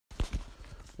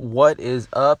What is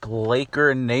up,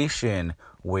 Laker Nation?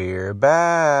 We're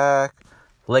back.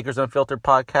 Lakers Unfiltered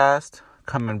podcast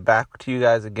coming back to you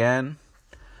guys again.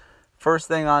 First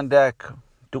thing on deck,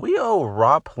 do we owe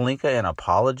Rob Pelinka an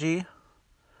apology?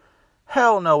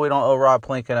 Hell no, we don't owe Rob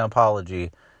Pelinka an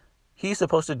apology. He's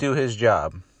supposed to do his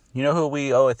job. You know who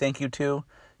we owe a thank you to?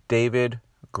 David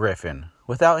Griffin.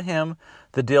 Without him,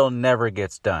 the deal never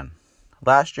gets done.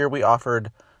 Last year, we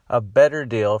offered a better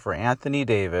deal for Anthony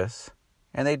Davis,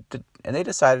 and they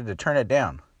decided to turn it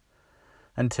down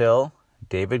until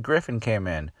David Griffin came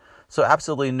in. So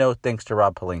absolutely no thanks to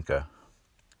Rob Pelinka.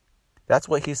 That's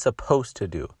what he's supposed to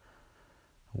do.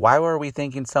 Why were we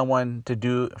thanking someone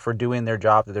for doing their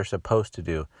job that they're supposed to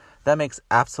do? That makes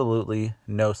absolutely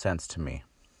no sense to me.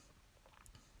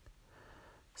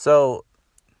 So,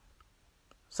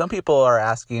 some people are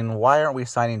asking, why aren't we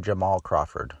signing Jamal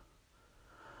Crawford?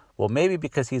 Well, maybe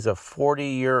because he's a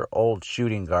 40-year-old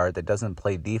shooting guard that doesn't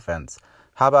play defense.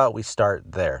 How about we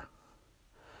start there?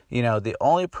 You know, the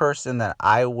only person that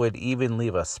I would even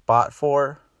leave a spot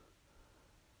for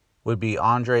would be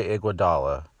Andre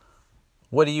Iguodala.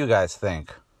 What do you guys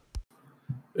think?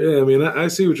 Yeah, I mean, I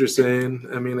see what you're saying.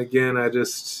 I mean, again,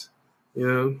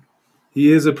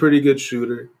 he is a pretty good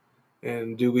shooter.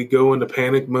 And do we go into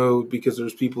panic mode because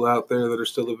there's people out there that are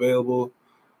still available?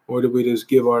 Or do we just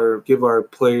give our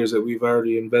players that we've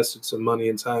already invested some money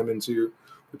and time into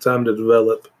the time to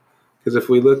develop? Because if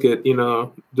we look at,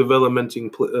 developing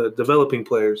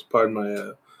players, pardon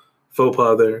my faux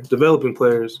pas there, developing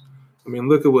players, I mean,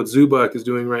 look at what Zubac is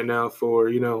doing right now for,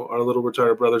 our little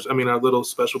retarded brothers. I mean, our little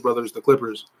special brothers, the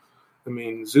Clippers. I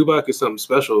mean, Zubac is something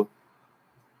special,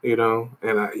 So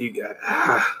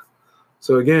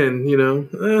again,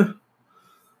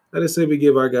 I just say we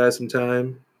give our guys some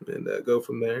time and go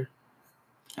from there.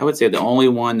 I would say the only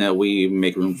one that we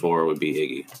make room for would be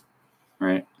Iggy,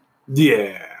 right?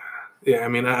 Yeah. I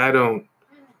mean, I don't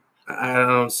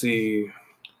see.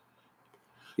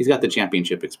 He's got the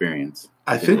championship experience.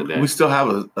 I think we still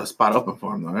have a spot open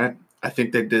for him, though, right? I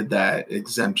think they did that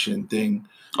exemption thing.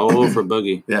 Oh, for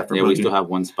Boogie. Yeah, Boogie. We still have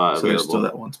one spot available. There's still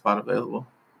that one spot available.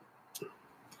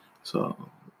 So,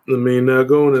 I mean,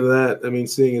 going to that, I mean,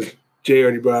 seeing as Jay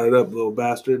already brought it up, little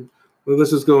bastard. Well,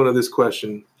 let's just go into this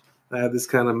question. I have this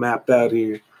kind of mapped out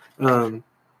here.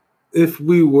 If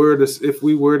we were to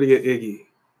get Iggy,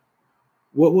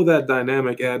 what will that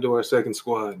dynamic add to our second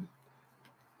squad?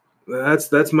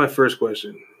 That's my first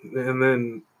question. And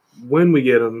then when we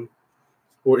get him,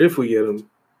 or if we get him,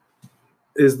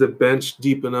 is the bench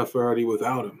deep enough already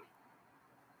without him?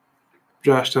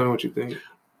 Josh, tell me what you think.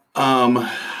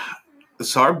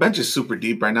 So our bench is super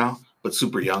deep right now, but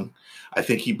super young. I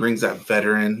think he brings that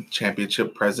veteran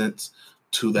championship presence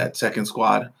to that second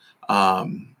squad. By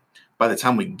the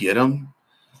time we get him,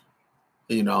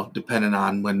 depending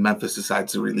on when Memphis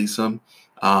decides to release him,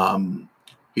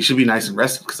 he should be nice and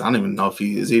rested because I don't even know if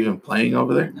he is even playing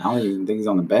over there. I don't even think he's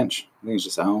on the bench. I think he's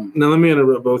just at home. Now, let me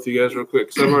interrupt both of you guys real quick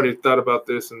because I've already thought about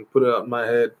this and put it out in my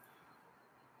head.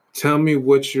 Tell me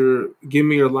give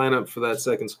me your lineup for that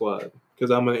second squad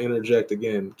because I'm going to interject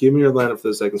again. Give me your lineup for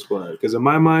the second squad because in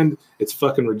my mind, it's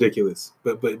fucking ridiculous.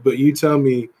 But you tell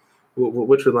me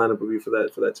what your lineup would be for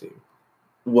that team.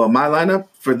 Well, my lineup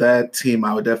for that team,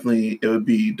 it would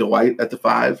be Dwight at the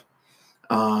 5,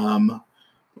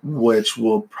 which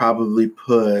will probably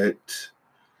put,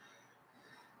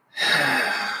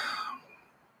 I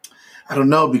don't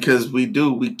know, because we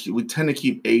tend to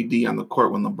keep AD on the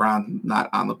court when LeBron's not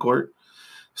on the court.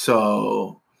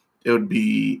 So it would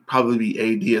probably be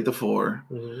AD at the 4,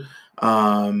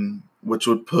 which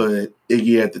would put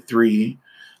Iggy at the 3.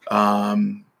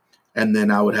 And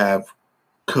then I would have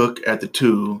Cook at the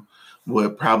 2,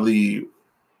 with probably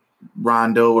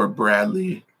Rondo or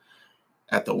Bradley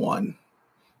at the 1.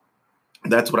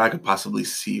 That's what I could possibly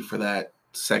see for that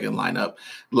second lineup.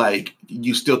 Like,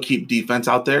 you still keep defense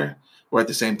out there, or at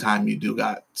the same time you do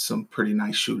got some pretty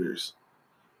nice shooters.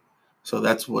 So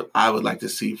that's what I would like to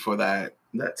see for that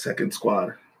second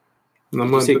squad. Did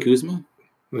you say Kuzma?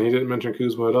 No, he didn't mention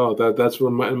Kuzma at all. That's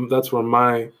where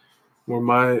my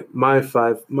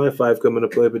five come into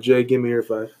play. But Jay, give me your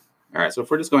 5. All right, so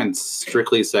if we're just going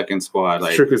strictly second squad,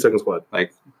 like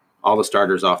all the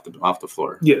starters off the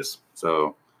floor. Yes.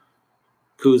 So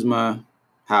Kuzma,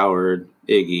 Howard,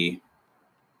 Iggy,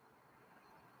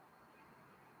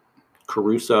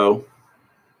 Caruso.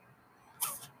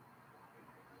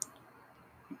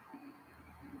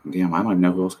 Damn, I don't even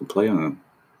know who else could play on them.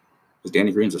 Because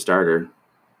Danny Green's a starter.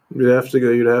 You'd have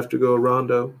to go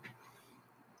Rondo.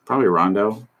 Probably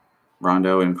Rondo.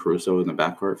 Rondo and Caruso in the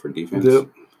backcourt for defense. Yep.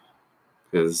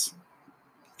 Because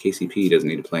KCP doesn't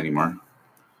need to play anymore.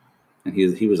 and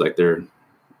he was like their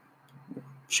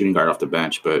shooting guard off the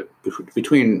bench. But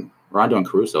between Rondo and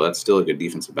Caruso, that's still a good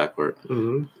defensive backcourt.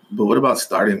 Mm-hmm. But what about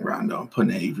starting Rondo and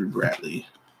putting Avery Bradley?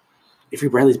 Avery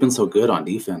Bradley's been so good on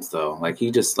defense, though. Like,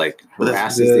 he just, like,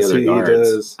 harasses the other guards. He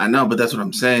does. I know, but that's what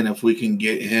I'm saying. If we can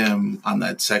get him on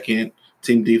that second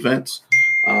team defense.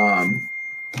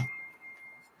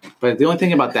 But the only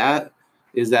thing about that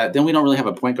is that then we don't really have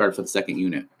a point guard for the second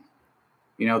unit.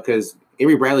 You know, because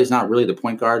Avery Bradley's not really the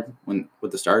point guard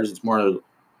with the starters. It's more of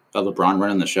LeBron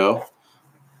running the show.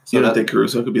 So you don't think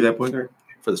Caruso could be that point guard?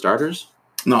 For the starters?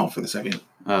 No, for the second.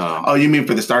 Oh, you mean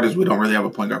for the starters? We don't really have a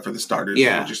point guard for the starters.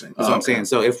 Yeah, that's what I'm saying.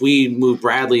 So if we move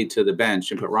Bradley to the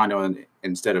bench and put Rondo in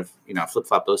instead of, you know,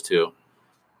 flip-flop those two,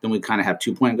 then we kind of have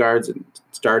 2 point guards and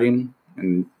starting.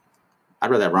 And I'd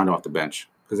rather have Rondo off the bench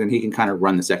because then he can kind of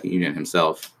run the second unit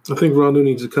himself. I think Rondo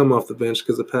needs to come off the bench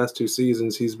because the past 2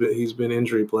 seasons he's been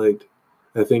injury plagued.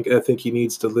 I think he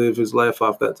needs to live his life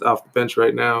off the bench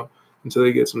right now until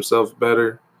he gets himself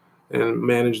better and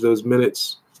manage those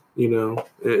minutes, you know,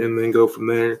 and then go from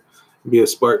there. Be a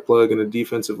spark plug and a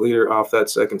defensive leader off that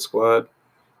second squad,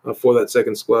 for that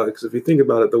second squad. Because if you think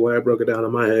about it, the way I broke it down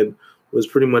in my head was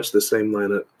pretty much the same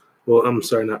lineup. Well, I'm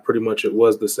sorry, not pretty much. It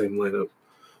was the same lineup.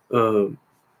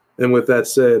 And with that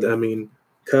said, I mean,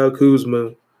 Kyle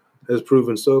Kuzma has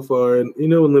proven so far, and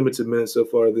in limited minutes so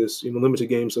far limited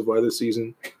games so far this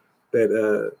season,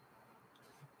 that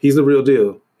he's the real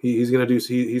deal. He's gonna do.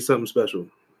 He's something special.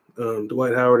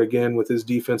 Dwight Howard again with his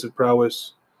defensive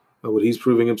prowess, what he's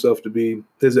proving himself to be,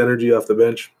 his energy off the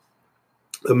bench,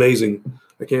 amazing.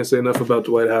 I can't say enough about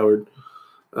Dwight Howard.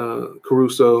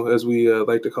 Caruso, as we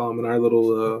like to call him in our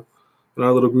little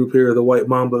group here, the White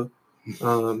Mamba. He's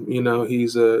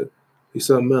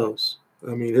something else.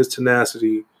 I mean, his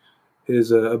tenacity,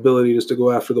 his ability just to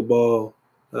go after the ball,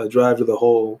 drive to the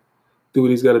hole, do what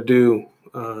he's got to do.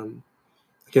 I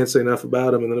can't say enough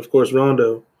about him. And then, of course,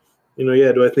 Rondo.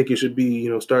 Do I think he should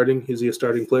be, starting? Is he a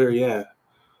starting player? Yeah.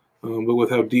 But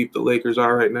with how deep the Lakers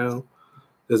are right now,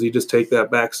 does he just take that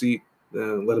back seat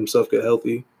and let himself get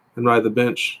healthy and ride the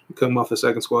bench and come off the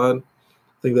second squad?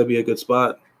 I think that'd be a good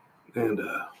spot. And,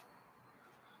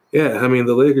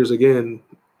 the Lakers, again,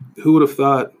 who would have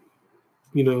thought,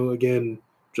 again,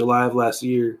 July of last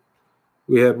year,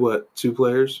 we had, 2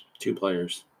 players? 2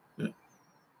 players. Yeah.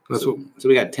 So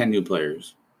we got 10 new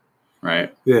players,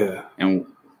 right? Yeah. And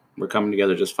we're coming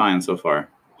together just fine so far.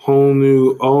 All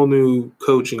new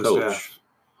coaching staff.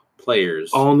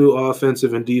 Players. All new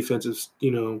offensive and defensive,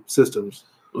 systems.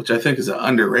 Which I think is an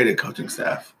underrated coaching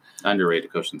staff.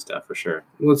 Underrated coaching staff for sure.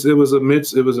 Well, it was a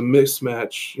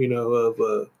mismatch,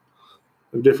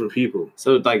 of different people.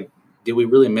 So, did we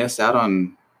really miss out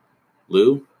on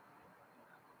Lou?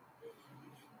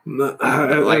 No,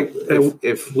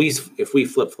 if we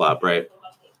flip flop, right,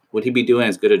 would he be doing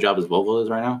as good a job as Vogel is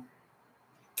right now?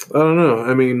 I don't know.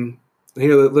 I mean,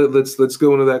 here let's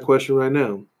go into that question right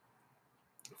now.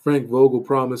 Frank Vogel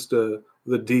promised the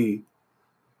D,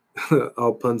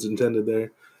 all puns intended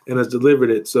there, and has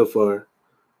delivered it so far.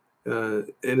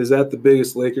 And is that the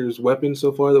biggest Lakers weapon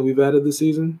so far that we've added this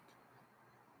season?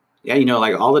 Yeah,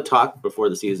 all the talk before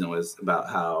the season was about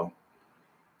how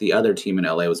the other team in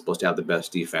LA was supposed to have the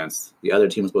best defense. The other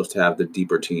team was supposed to have the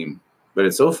deeper team.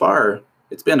 But so far,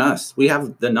 it's been us. We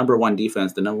have the number 1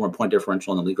 defense, the number 1 point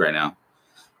differential in the league right now,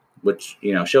 which,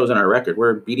 shows on our record.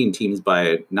 We're beating teams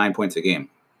by 9 points a game.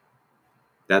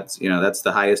 That's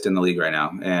the highest in the league right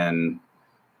now. And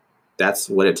that's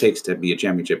what it takes to be a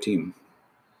championship team.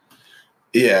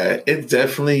 Yeah, it's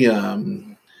definitely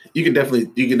you can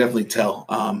definitely tell.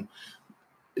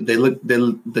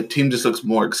 The team just looks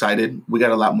more excited. We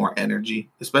got a lot more energy,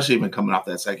 especially even coming off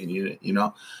that second unit.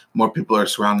 More people are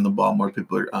surrounding the ball, more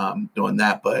people are doing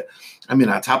that. But I mean,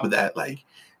 on top of that,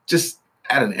 just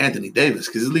adding Anthony Davis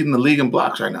because he's leading the league in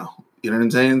blocks right now. You know what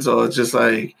I'm saying? So it's just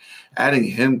adding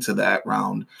him to that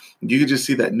round. You could just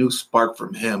see that new spark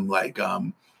from him.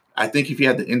 I think if he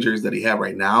had the injuries that he had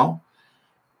right now,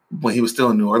 when he was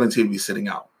still in New Orleans, he'd be sitting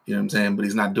out. You know what I'm saying? But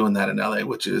he's not doing that in LA,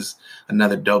 which is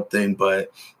another dope thing.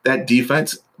 But that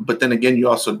defense, but then again, you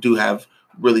also do have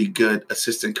really good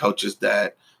assistant coaches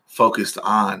that focused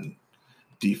on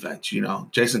defense.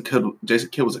 Jason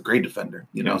Kidd was a great defender,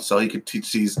 so he could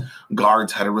teach these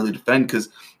guards how to really defend because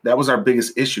that was our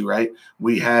biggest issue, right?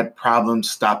 We had problems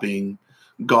stopping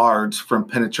guards from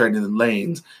penetrating the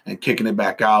lanes and kicking it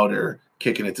back out or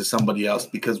kicking it to somebody else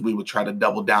because we would try to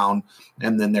double down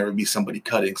and then there would be somebody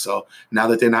cutting. So now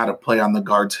that they know how to play on the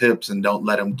guard's hips and don't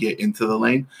let them get into the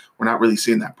lane, we're not really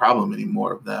seeing that problem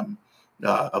anymore of them,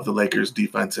 of the Lakers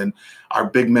defense. And our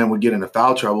big men would get into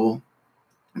foul trouble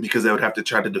because they would have to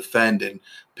try to defend and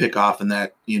pick off in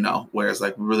that, whereas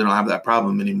like we really don't have that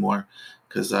problem anymore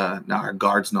because now our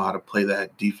guards know how to play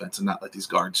that defense and not let these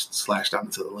guards slash down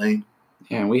into the lane.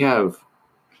 Yeah, and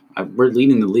we're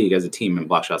leading the league as a team in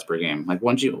block shots per game. Like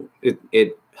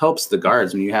it helps the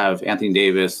guards when you have Anthony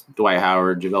Davis, Dwight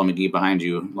Howard, JaVale McGee behind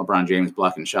you, LeBron James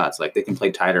blocking shots. Like they can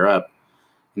play tighter up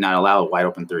and not allow wide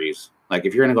open threes. Like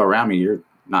if you're going to go around me, you're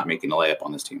not making a layup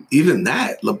on this team. Even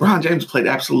that, LeBron James played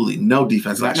absolutely no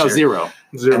defense last year. Zero.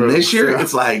 And this year,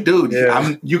 it's like, dude,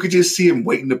 you could just see him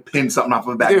waiting to pin something off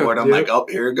of the backboard. I'm like, oh,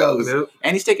 here it goes. Yep.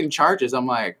 And he's taking charges. I'm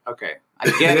like, okay, I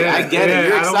get it. I get it.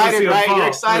 You're excited, right? You're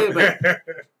excited, but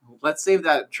let's save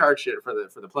that charge shit for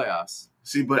the playoffs.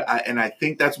 See, but I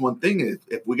think that's one thing.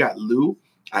 If we got Lou,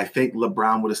 I think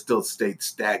LeBron would have still stayed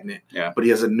stagnant. Yeah. But he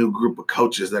has a new group of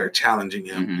coaches that are challenging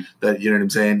him. That, you know what I'm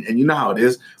saying? And you know how it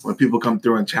is when people come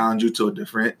through and challenge you to a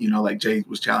different, like Jay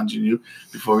was challenging you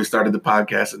before we started the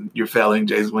podcast and you're failing,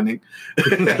 Jay's winning. I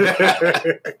don't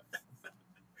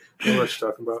know what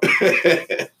you're talking about.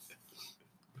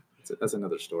 That's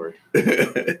another story.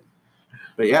 But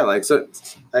yeah, like, so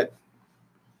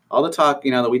all the talk,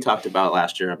 that we talked about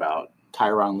last year about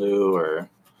Tyronn Lue or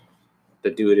the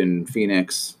dude in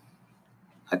Phoenix,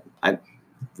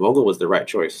 Vogel was the right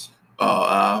choice.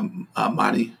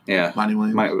 Monty. Yeah. Monty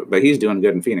Williams. But he's doing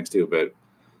good in Phoenix too. But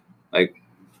like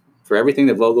for everything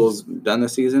that Vogel's done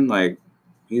this season, like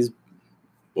he's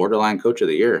borderline coach of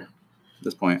the year at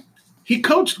this point. He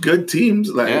coached good teams.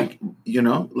 Like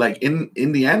in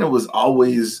Indiana was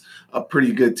always a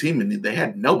pretty good team and they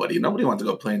had nobody. Nobody wanted to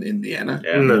go play in Indiana.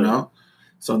 Yeah.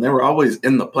 So they were always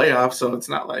in the playoffs. So it's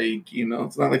not like,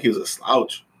 it's not like he was a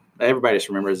slouch. Everybody just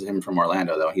remembers him from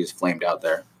Orlando, though. He's flamed out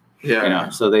there. Yeah.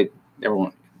 So they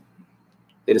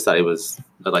just thought it was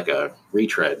like a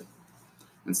retread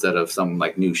instead of some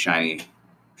like new shiny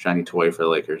toy for the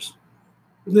Lakers.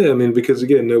 Yeah, I mean, because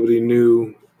again, nobody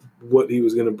knew what he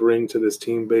was going to bring to this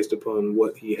team based upon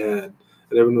what he had,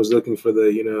 and everyone was looking for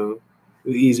the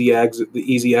easy exit, the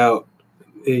easy out,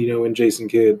 in Jason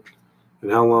Kidd,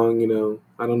 and how long,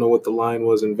 I don't know what the line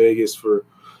was in Vegas for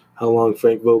how long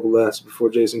Frank Vogel lasted before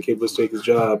Jason Kidd was take his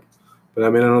job. But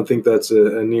I mean, I don't think that's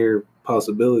a near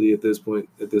possibility at this point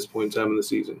in time in the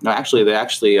season. No, actually,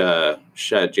 they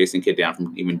shut Jason Kidd down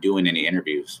from even doing any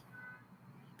interviews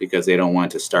because they don't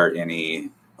want to start any.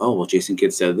 Oh well, Jason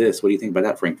Kidd said this. What do you think about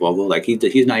that, Frank Vogel? Like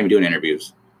he's not even doing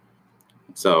interviews.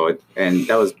 So and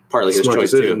that was partly his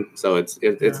choice too. So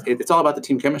it's all about the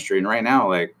team chemistry. And right now,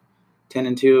 like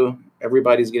 10-2,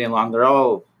 everybody's getting along. They're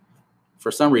all,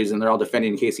 for some reason, they're all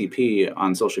defending KCP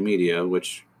on social media,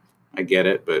 which I get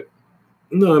it, but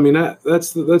no, I mean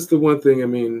that's the one thing. I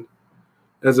mean,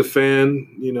 as a fan,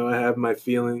 I have my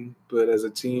feeling, but as a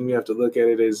team, you have to look at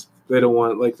it as they don't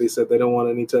want, like they said, they don't want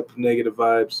any type of negative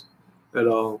vibes at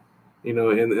all, in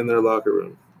their locker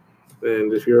room.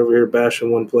 And if you're over here bashing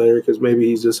one player because maybe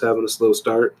he's just having a slow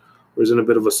start or is in a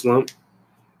bit of a slump,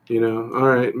 all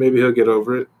right, maybe he'll get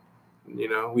over it.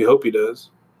 We hope he does.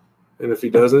 And if he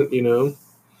doesn't,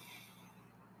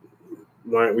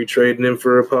 why aren't we trading him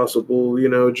for a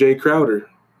possible, Jay Crowder?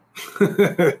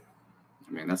 I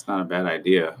mean, that's not a bad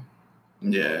idea.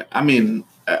 Yeah. I mean,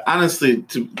 honestly,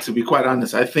 to be quite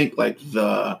honest, I think like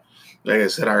I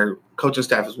said, our coaching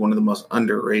staff is one of the most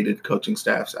underrated coaching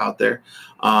staffs out there.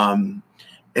 And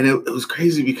it was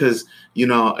crazy because, in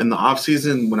the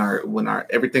offseason when our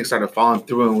everything started falling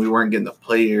through and we weren't getting the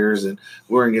players and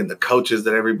we weren't getting the coaches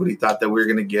that everybody thought that we were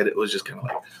going to get, it was just kind of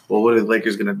like, well, what are the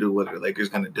Lakers going to do? What are the Lakers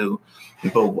going to do?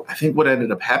 But I think what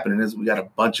ended up happening is we got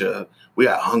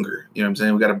hunger. You know what I'm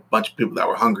saying? We got a bunch of people that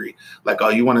were hungry. Like, oh,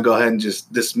 you want to go ahead and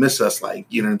just dismiss us? Like,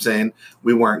 you know what I'm saying?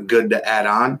 We weren't good to add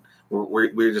on.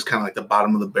 We're just kind of like the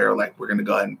bottom of the barrel. Like, we're going to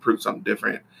go ahead and prove something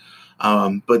different.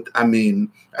 But I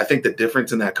mean, I think the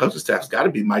difference in that coaching staff's got to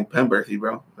be Mike Penberthy,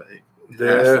 bro.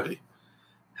 Like,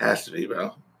 has to be,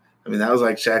 bro. I mean, that was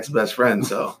like Shaq's best friend.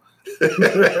 So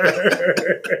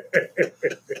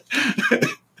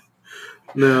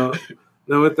no.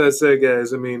 With that said,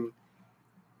 guys, I mean,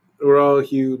 we're all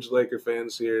huge Laker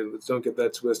fans here. Let's don't get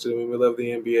that twisted. I mean, we love the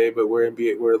NBA, but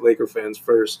we're Laker fans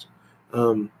first.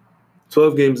 12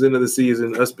 games into the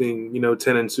season, us being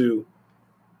 10-2.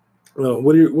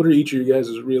 What are each of you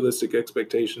guys' realistic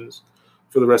expectations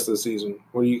for the rest of the season?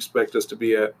 Where do you expect us to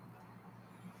be at?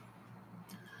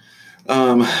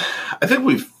 I think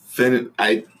we've finished.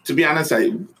 To be honest,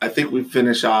 I think we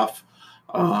finish off.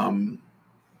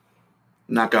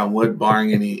 Knock on wood,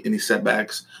 barring any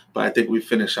setbacks, but I think we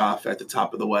finish off at the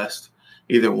top of the West,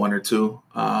 either one or two.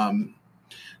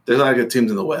 There's a lot of good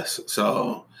teams in the West,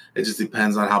 so it just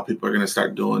depends on how people are going to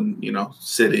start doing,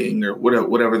 sitting or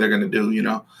whatever they're going to do,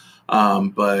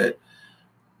 But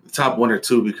the top 1 or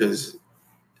 2 because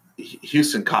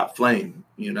Houston caught flame,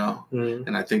 you know,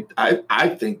 and I think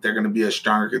they're going to be a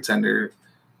stronger contender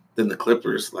than the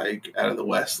Clippers, like out of the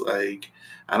West. Like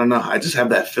I don't know, I just have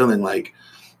that feeling. Like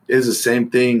it's the same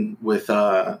thing with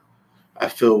I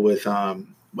feel with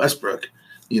Westbrook.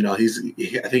 You know, I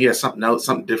think he has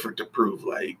something different to prove.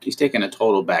 Like he's taking a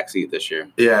total backseat this year.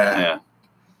 Yeah.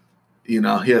 You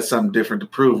know, he has something different to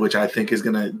prove, which I think is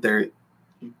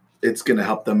it's gonna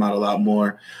help them out a lot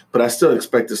more. But I still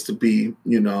expect us to be,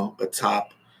 you know,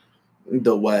 atop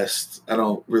the West. I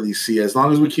don't really see, as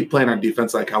long as we keep playing our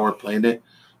defense like how we're playing it,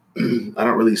 I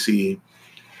don't really see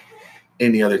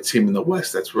any other team in the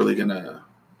West that's really gonna,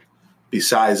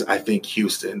 besides I think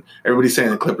Houston. Everybody's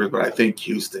saying the Clippers, but I think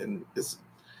Houston is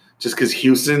just because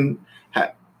Houston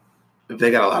they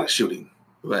got a lot of shooting,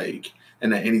 like,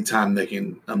 and at any time they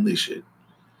can unleash it.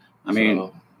 I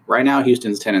mean, right now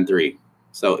Houston's 10-3.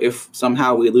 So if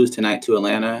somehow we lose tonight to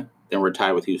Atlanta, then we're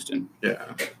tied with Houston.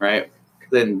 Yeah. Right.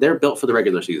 Then they're built for the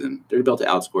regular season. They're built to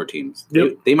outscore teams.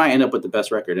 Yep. They might end up with the best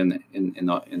record in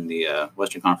the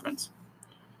Western Conference.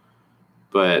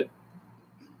 But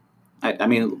I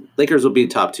mean, Lakers will be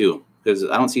top 2 because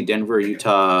I don't see Denver,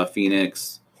 Utah,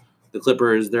 Phoenix, the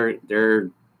Clippers. Their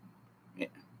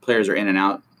players are in and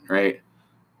out, right?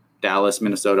 Dallas,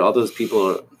 Minnesota, all those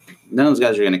people. None of those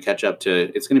guys are going to catch up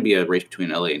to. It's going to be a race between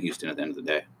LA and Houston at the end of the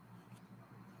day.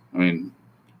 I mean,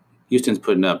 Houston's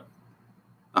putting up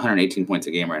 118 points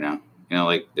a game right now. You know,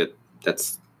 like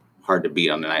that's hard to beat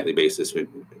on a nightly basis.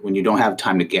 When you don't have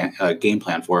time to game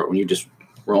plan for it, when you're just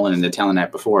rolling in the talent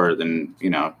night before, then, you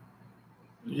know.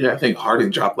 Yeah, I think Harden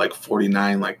dropped like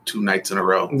 49 like 2 nights in a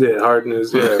row. Yeah, Harden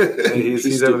is. Yeah,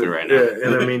 he's stupid right now. Yeah,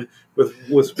 and I mean, with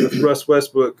Russ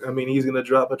Westbrook, I mean, he's going to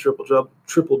drop a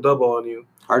triple double on you.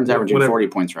 Harden's averaging 40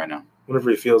 points right now. Whenever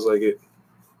he feels like it.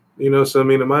 You know, so I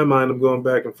mean, in my mind, I'm going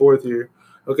back and forth here.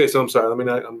 Okay, so I'm sorry.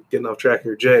 I'm getting off track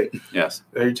here. Jay. Yes.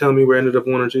 Are you telling me we ended up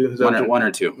 1 or 2? Is that one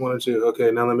or two. 1 or 2.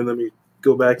 Okay, now let me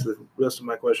go back to the rest of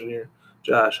my question here.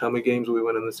 Josh, how many games will we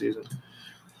win in the season?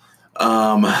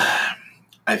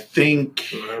 I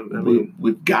think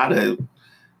we've got to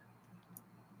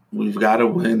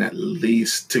win at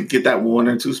least to get that 1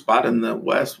 or 2 spot in the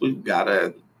West. We've got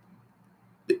to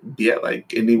be at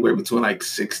like anywhere between like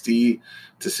 60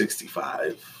 to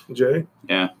 65. Jay?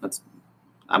 Yeah,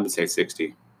 I would say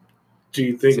 60. Do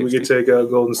you think 60. we could take out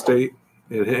Golden State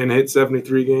and hit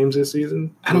 73 games this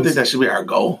season? I don't think that should be our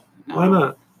goal. No. Why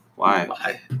not?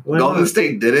 Why? Golden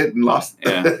State did it and lost.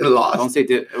 Yeah. Golden State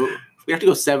did. We have to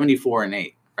go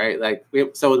 74-8, right? Like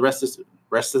so the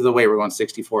rest of the way we're going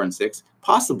 64-6.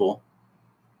 Possible,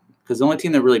 because the only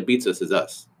team that really beats us is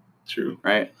us. True.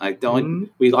 Right? Like the only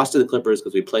we lost to the Clippers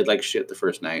because we played like shit the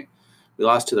first night. We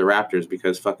lost to the Raptors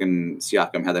because fucking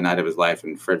Siakam had the night of his life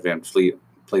and Fred VanVleet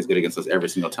plays good against us every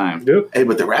single time. Yep. Hey,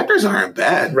 but the Raptors aren't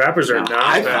bad. Raptors are not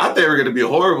I bad. thought they were going to be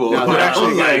horrible. No, they're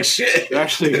actually like good. shit. They're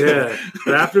actually Yeah.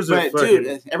 Raptors are But fucking...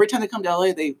 dude, every time they come to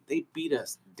LA, they beat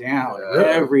us down Yep.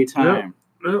 every time.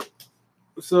 No.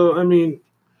 So, I mean,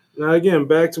 now again,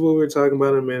 back to what we were talking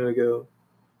about a minute ago.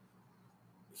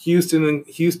 Houston and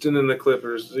the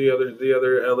Clippers, the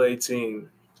other LA team.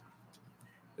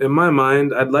 In my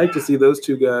mind, I'd like to see those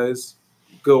two guys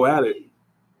go at it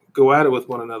with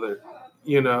one another.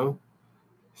 You know,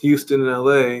 Houston and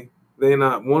LA,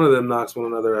 one of them knocks one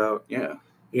another out. Yeah.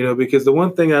 You know, because the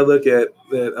one thing I look at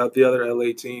the other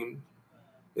LA team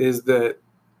is that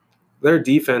their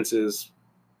defense is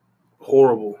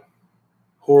horrible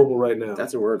right now.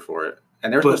 That's a word for it.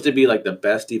 And they're supposed to be like the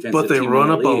best defensive But they team run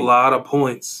in up the a league. lot of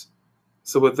points.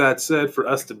 So with that said, for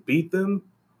us to beat them,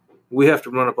 we have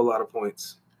to run up a lot of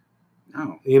points.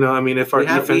 No. You know, I mean, if our We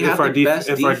have defense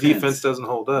the best defense doesn't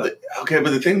hold up, Okay,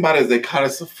 but the thing about it is they caught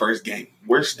us the first game.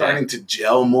 We're starting to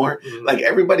gel more. Mhm. Like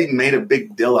everybody made a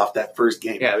big deal off that first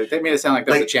game. Yeah, they made it sound like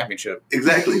that was Like- a championship.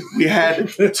 Exactly. We had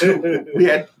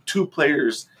two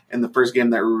players in the first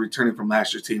game that were returning from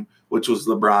last year's team, which was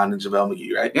LeBron and JaVale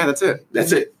McGee, right? Yeah, that's it.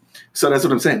 That's it. So that's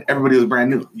what I'm saying. Everybody was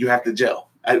brand new. You have to gel.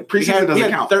 Preseason We doesn't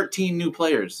had count. 13 new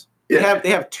players. Yeah.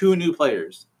 They have 2 new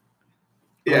players.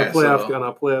 Yeah, on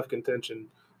a playoff contention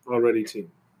already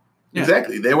team. Yeah.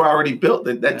 Exactly. They were already built.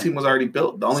 That Yeah. team was already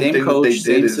built. The only Same thing coach, that they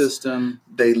same did is system.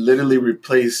 they literally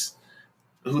replaced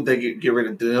who they get rid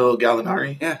of Danilo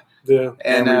Gallinari. Yeah. Yeah.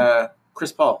 And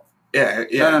Chris Paul. Yeah.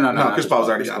 No. Chris Paul's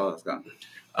already Chris gone. Paul is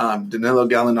gone. Danilo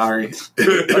Gallinari,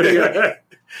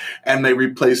 and they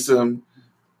replaced him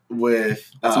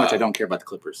with. That's how much I don't care about the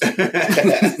Clippers.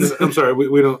 I'm sorry,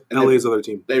 we don't. LA's other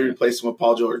team. They replaced him with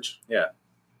Paul George.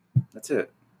 That's it.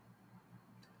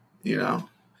 You know,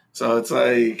 So it's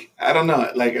like, I don't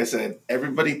know. Like I said,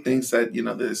 everybody thinks that,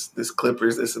 this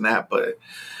Clippers, this and that, but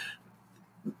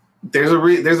there's a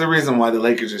reason why the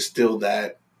Lakers are still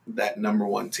that number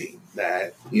one team.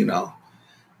 That,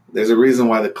 there's a reason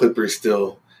why the Clippers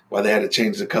why they had to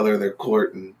change the color of their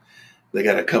court and they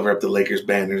got to cover up the Lakers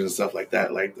banners and stuff like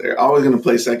that. Like, they're always going to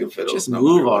play second fiddle. Just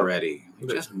move already.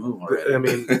 Just move already. I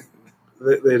mean,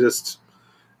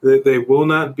 they will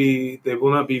not be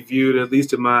viewed, at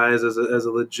least in my eyes, as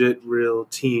a legit real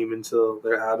team until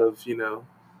they're out of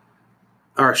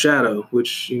our shadow,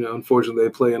 which unfortunately they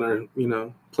play in our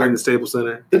play in the Staples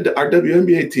Center. Our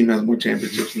WNBA team has more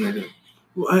championships than they do,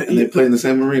 and they play in the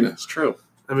same arena. It's true.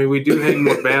 I mean, we do hang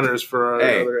more banners for our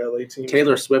other LA team.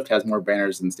 Taylor Swift has more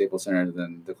banners in Staples Center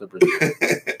than the Clippers.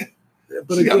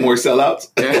 But she got more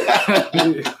sellouts.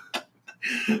 Yeah.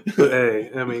 But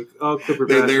hey, I mean, all Clipper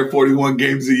they're there 41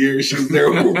 games a year. She's there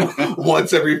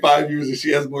once every 5 years, and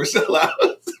she has more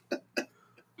sellouts.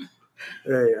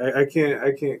 Hey, I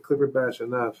can't Clipper bash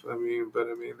enough. I mean,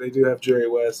 they do have Jerry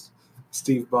West,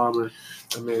 Steve Ballmer.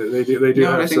 I mean, they do. You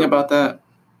know what I think about that?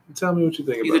 Tell me what you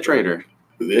think. He's a traitor.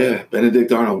 Yeah,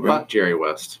 Benedict Arnold, bro. Fuck Jerry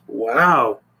West.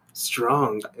 Wow,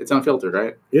 strong. It's unfiltered,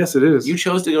 right? Yes, it is. You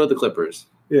chose to go to the Clippers.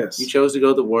 Yes. You chose to go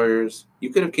to the Warriors. You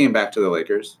could have came back to the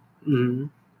Lakers. Mm-hmm.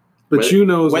 But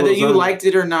whether you liked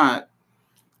it or not,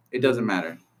 it doesn't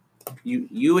matter.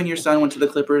 You and your son went to the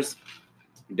Clippers.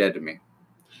 You're dead to me.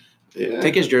 Yeah.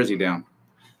 Take his jersey down.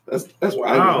 That's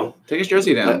wow. Take his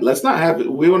jersey down. Let's not have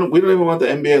it. We don't even want the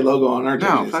NBA logo on our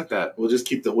jerseys. No, fuck that. We'll just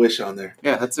keep the wish on there.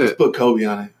 Yeah, that's Let's it. put Kobe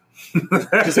on it.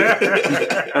 That's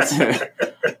it.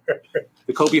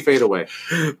 The Kobe fadeaway.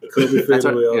 Kobe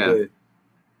fadeaway all day.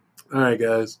 All right,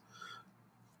 guys.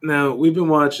 Now, we've been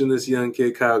watching this young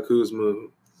kid, Kyle Kuzma,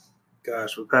 for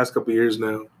the past couple of years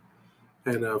now.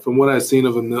 And from what I've seen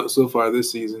of him so far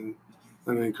this season,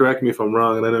 I mean, correct me if I'm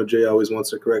wrong, and I know Jay always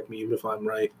wants to correct me even if I'm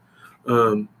right.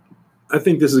 I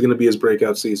think this is going to be his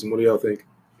breakout season. What do y'all think?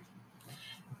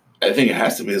 I think it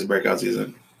has to be his breakout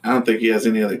season. I don't think he has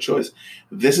any other choice.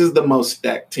 This is the most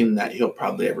stacked team that he'll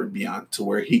probably ever be on, to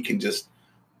where he can just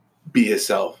be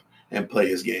himself and play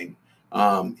his game.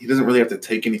 He doesn't really have to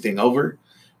take anything over.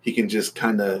 He can just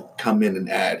kind of come in and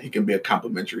add. He can be a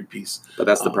complementary piece. But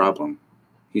that's the problem.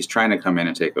 He's trying to come in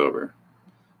and take over.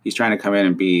 He's trying to come in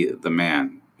and be the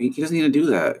man. He doesn't need to do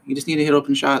that. You just need to hit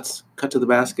open shots, cut to the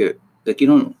basket. Like,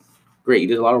 great. You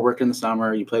did a lot of work in the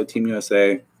summer. You played with Team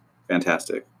USA.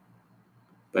 Fantastic.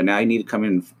 But now you need to come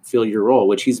in and fill your role,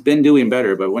 which he's been doing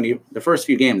better. But the first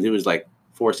few games, it was like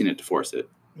forcing it to force it.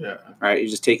 Yeah. Right? You're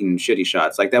just taking shitty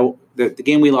shots. Like that. The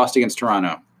game we lost against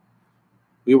Toronto,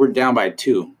 we were down by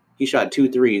 2. He shot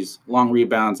 2 threes, long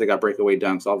rebounds. They got breakaway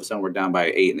dunks. All of a sudden, we're down by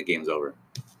 8, and the game's over.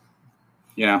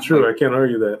 True. I can't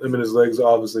argue that. I mean, his legs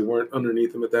obviously weren't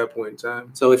underneath him at that point in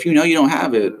time. So if you know you don't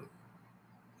have it,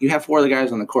 you have 4 other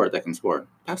guys on the court that can score.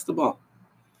 Pass the ball.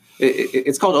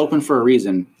 It's called open for a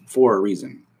reason.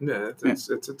 Yeah, it's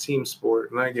a team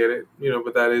sport, and I get it.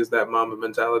 But that is that Mamba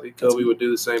mentality. Kobe would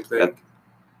do the same thing.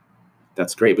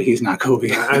 That's great, but he's not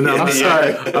Kobe. I know. I'm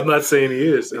sorry. I'm not saying he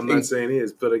is.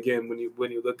 But again, when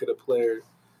you look at a player,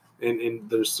 and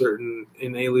there's certain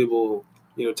inalienable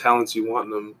talents you want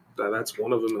in them. That's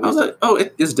one of them.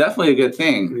 It's definitely a good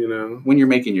thing. When you're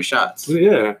making your shots.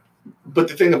 Yeah. But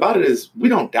the thing about it is, we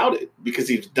don't doubt it because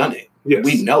he's done it. Yes.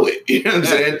 We know it. You know what I'm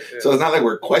saying? Yeah. So it's not like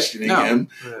we're questioning him.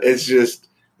 Yeah. It's just,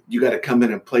 you got to come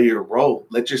in and play your role.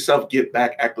 Let yourself get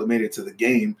back acclimated to the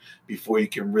game before you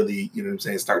can really,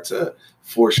 start to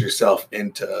force yourself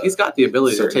into. He's got the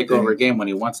ability to take over a game when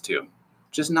he wants to.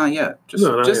 Just not yet.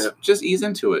 Just ease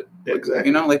into it.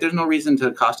 Exactly. There's no reason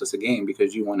to cost us a game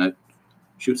because you want to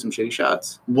shoot some shitty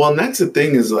shots. Well, and that's the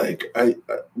thing is, like,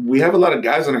 we have a lot of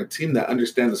guys on our team that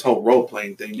understand this whole role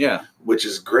playing thing. Yeah, which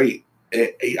is great.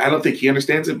 I don't think he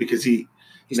understands it because he's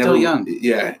still young.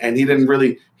 Yeah, and he didn't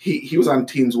really. He was on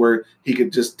teams where he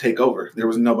could just take over. There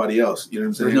was nobody else. You know what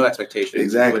I'm saying? There's no expectation.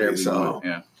 Exactly. So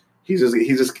yeah, he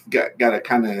just got to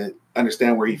kind of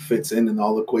understand where he fits in the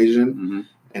whole equation, mm-hmm.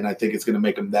 and I think it's going to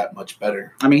make him that much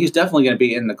better. I mean, he's definitely going to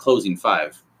be in the closing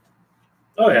 5.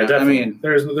 Oh yeah, definitely. I mean,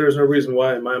 there's no reason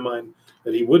why, in my mind,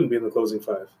 that he wouldn't be in the closing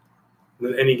 5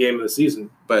 in any game of the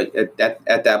season. But at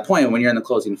that point, when you're in the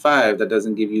closing 5, that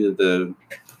doesn't give you the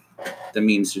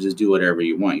means to just do whatever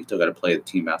you want. You still got to play the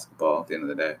team basketball at the end of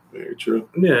the day. Very true.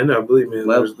 Yeah, no, believe me.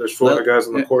 There's 4 other guys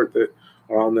on the court that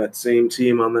are on that same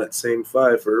team, on that same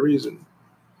 5 for a reason.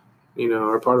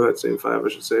 Are part of that same 5, I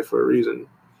should say, for a reason.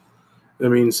 I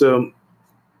mean, so,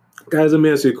 guys, let me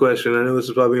ask you a question. I know this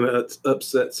is probably going to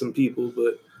upset some people,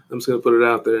 but I'm just going to put it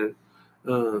out there.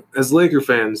 As Laker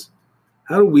fans,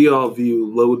 how do we all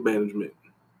view load management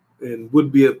And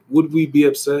would we be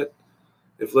upset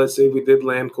if, let's say, we did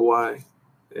land Kawhi,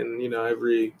 and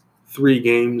every 3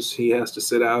 games he has to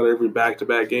sit out, every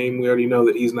back-to-back game we already know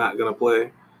that he's not going to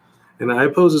play. And I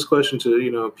pose this question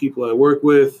to people I work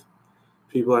with,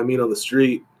 people I meet on the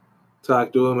street,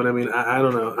 talk to them, and I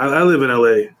don't know. I live in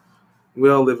LA. We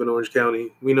all live in Orange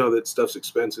County. We know that stuff's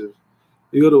expensive.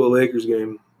 You go to a Lakers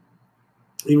game,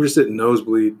 you just sit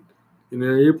nosebleed.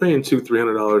 You're paying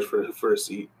 $200-$300 for a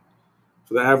seat.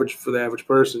 For the average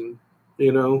person,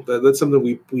 that's something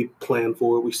we plan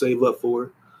for, we save up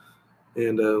for,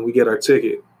 and we get our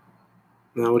ticket.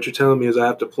 Now, what you're telling me is I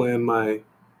have to plan my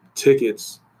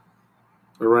tickets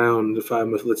around, if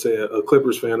I'm, let's say, a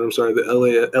Clippers fan, I'm sorry,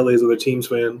 the LA's other team's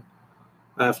fan,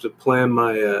 I have to plan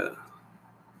my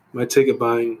my ticket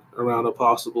buying around a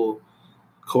possible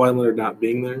Kawhi Leonard not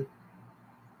being there.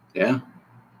 Yeah.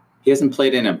 He hasn't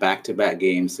played in a back-to-back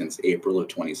game since April of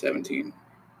 2017.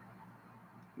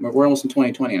 We're almost in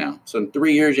 2020 now. So in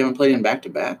 3 years, you haven't played in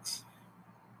back-to-backs?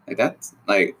 That's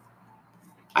I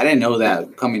didn't know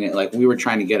that coming in. We were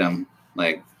trying to get him.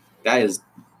 That is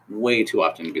way too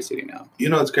often to be sitting out. You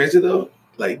know what's crazy, though?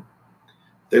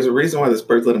 There's a reason why the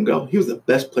Spurs let him go. He was the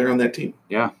best player on that team.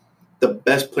 Yeah. The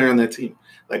best player on that team.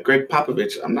 Greg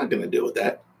Popovich, I'm not going to deal with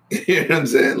that. You know what I'm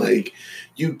saying?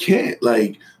 You can't.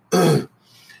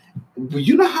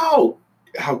 You know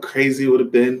how crazy it would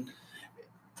have been,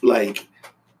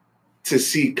 to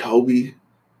see Kobe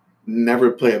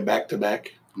never play a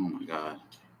back-to-back? Oh, my God.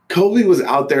 Kobe was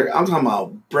out there. I'm talking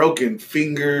about broken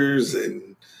fingers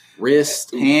and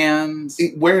wrist, hands.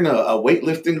 Wearing a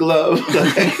weightlifting glove.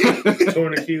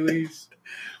 Torn Achilles.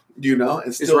 And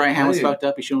his right hand was fucked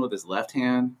up. He shooting with his left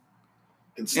hand.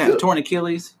 And torn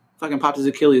Achilles. Fucking popped his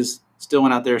Achilles. Still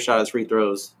went out there, shot his free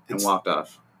throws, and walked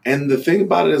off. And the thing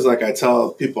about it is, I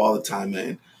tell people all the time,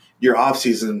 man, your off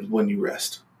season when you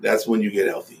rest. That's when you get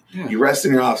healthy. Yeah. You rest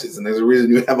in your off season. There's a reason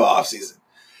you have an off season.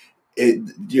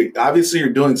 Obviously you're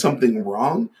doing something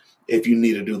wrong if you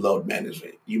need to do load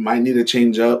management. You might need to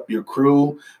change up your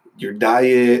crew, your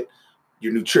diet,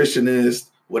 your nutritionist,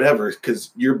 whatever,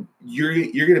 because you're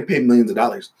going to pay millions of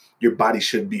dollars. Your body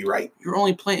should be right. You're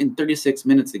only playing 36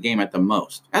 minutes a game at the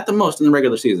most in the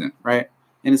regular season, right?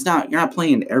 And you're not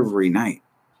playing every night.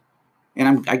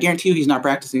 And I guarantee you he's not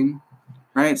practicing,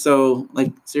 right? So,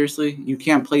 seriously, you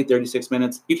can't play 36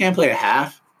 minutes. You can't play a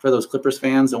half for those Clippers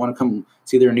fans that want to come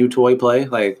see their new toy play.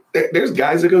 There's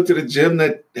guys that go to the gym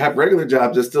that have regular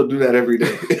jobs that still do that every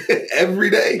day. Every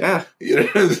day. Yeah. You know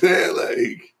what I'm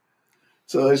saying?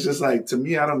 So it's just to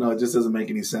me, I don't know. It just doesn't make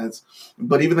any sense.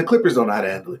 But even the Clippers don't know how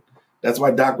to handle it. That's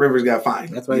why Doc Rivers got fined.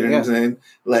 That's why, you know what I'm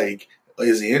saying?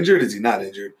 Is he injured? Is he not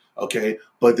injured? Okay.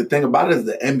 But the thing about it is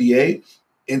the NBA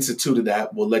instituted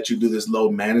that will let you do this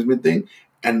load management thing.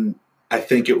 And I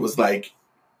think it was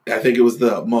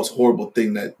the most horrible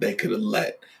thing that they could have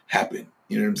let happen.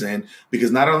 You know what I'm saying?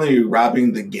 Because not only are you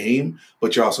robbing the game,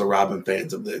 but you're also robbing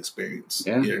fans of the experience.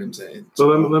 Yeah. You know what I'm saying? So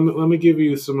let me give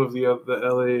you some of the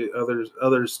LA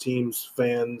others teams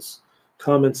fans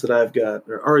comments that I've got,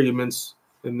 or arguments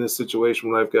in this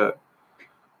situation. What I've got,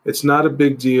 it's not a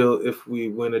big deal if we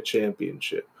win a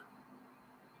championship.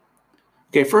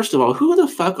 Okay, first of all, who the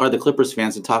fuck are the Clippers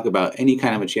fans to talk about any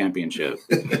kind of a championship?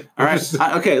 All right.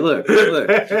 Okay, look.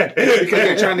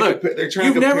 They're trying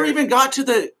You've never even got to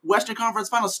the Western Conference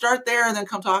Finals. Start there and then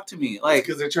come talk to me.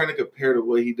 Because they're trying to compare to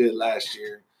what he did last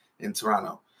year in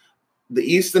Toronto. The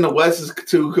East and the West is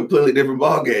 2 completely different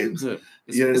ball games.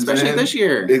 Especially this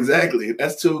year. Exactly.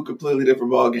 That's 2 completely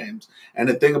different ball games. And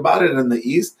the thing about it, in the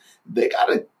East, they got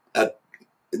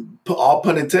all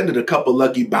pun intended, a couple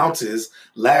lucky bounces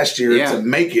last year to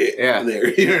make it there.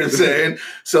 You know what I'm saying?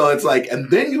 So it's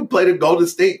and then you played a Golden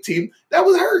State team that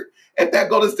was hurt. If that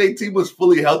Golden State team was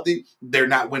fully healthy, they're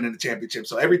not winning the championship.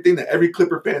 So everything that every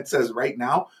Clipper fan says right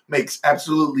now makes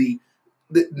absolutely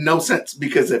no sense,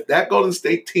 because if that Golden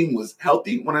State team was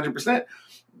healthy 100%,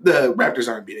 the Raptors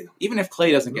aren't beating them. Even if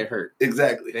Klay doesn't get hurt.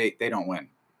 Exactly. They don't win.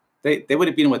 They would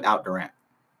have beaten without Durant.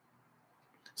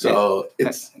 So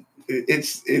it's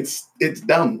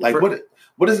dumb.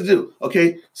 What does it do?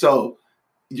 Okay, so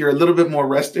you're a little bit more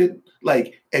rested.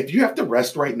 If you have to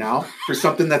rest right now for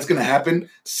something that's going to happen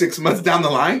 6 months down the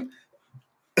line,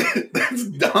 that's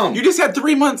dumb. You just had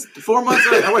 3 months, 4 months.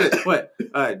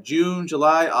 June,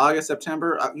 July, August,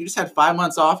 September. You just had 5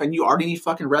 months off, and you already need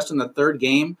fucking rest in the third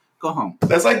game. Go home.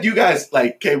 That's you guys,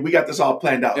 okay, we got this all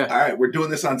planned out. Yeah. All right, we're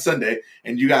doing this on Sunday.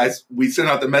 And you guys, we sent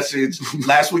out the message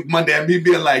last week, Monday, and me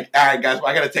being all right, guys,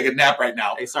 I got to take a nap right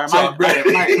now. Hey, sorry,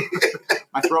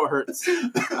 my throat hurts.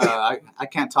 I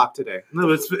can't talk today. No,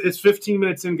 it's 15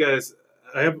 minutes in, guys.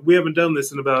 We haven't done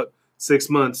this in about 6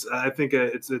 months, I think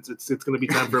it's going to be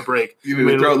time for a break. You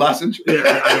mean throat lozenge?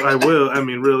 Yeah, I will. I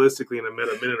mean, realistically, in a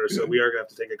minute or so, we are going to have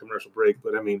to take a commercial break.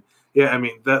 But I mean, yeah, I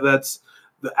mean that's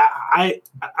I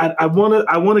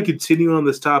want to continue on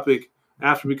this topic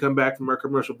after we come back from our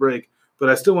commercial break. But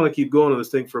I still want to keep going on this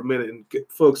thing for a minute, and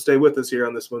folks, stay with us here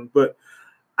on this one. But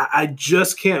I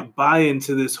just can't buy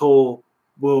into this whole,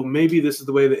 well, maybe this is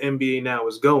the way the NBA now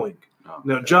is going. Oh,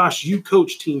 Now, Josh, you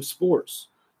coach team sports.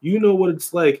 You know what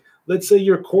it's like. Let's say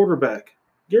you're a quarterback.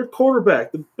 You're a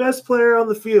quarterback, the best player on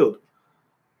the field.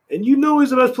 And you know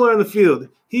he's the best player on the field.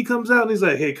 He comes out and he's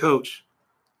like, hey, coach,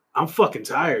 I'm fucking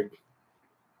tired.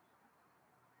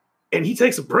 And he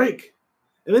takes a break.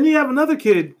 And then you have another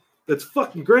kid that's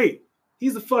fucking great.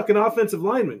 He's the fucking offensive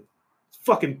lineman.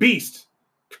 Fucking beast.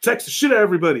 Protects the shit out of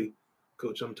everybody.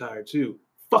 Coach, I'm tired too.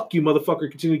 Fuck you, motherfucker.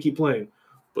 Continue to keep playing.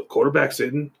 But quarterback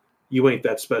sitting, you ain't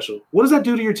that special. What does that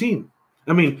do to your team?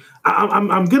 I mean,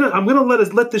 I'm gonna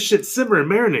let this shit simmer and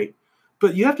marinate.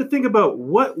 But you have to think about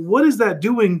what is that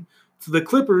doing to the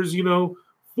Clippers,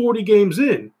 40 games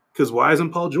in? Because why isn't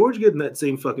Paul George getting that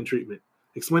same fucking treatment?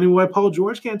 Explaining why Paul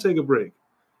George can't take a break.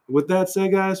 With that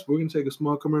said, guys, we're going to take a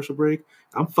small commercial break.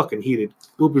 I'm fucking heated.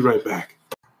 We'll be right back.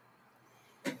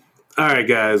 All right,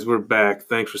 guys, we're back.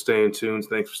 Thanks for staying tuned.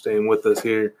 Thanks for staying with us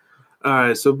here. All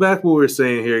right, so back what we were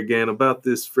saying here again about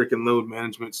this freaking load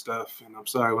management stuff. And I'm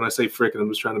sorry, when I say freaking, I'm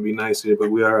just trying to be nice here,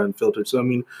 but we are unfiltered. So, I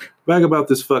mean, back about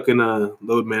this fucking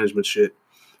load management shit.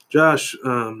 Josh,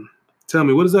 tell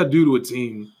me, what does that do to a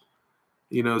team?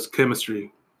 It's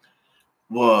chemistry.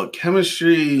 Well,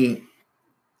 chemistry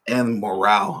and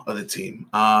morale of the team,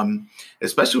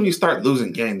 especially when you start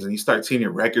losing games and you start seeing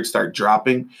your record start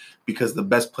dropping because the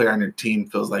best player on your team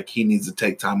feels like he needs to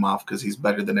take time off because he's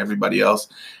better than everybody else.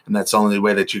 And that's the only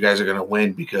way that you guys are going to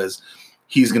win, because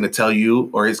he's going to tell you,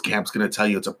 or his camp's going to tell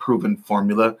you, it's a proven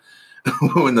formula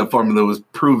when the formula was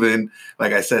proven,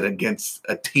 like I said, against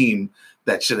a team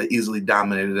that should have easily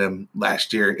dominated them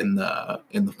last year in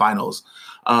the finals.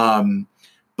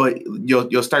 But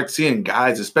you'll start seeing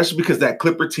guys, especially because that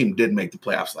Clipper team did make the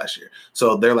playoffs last year.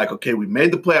 So they're like, okay, we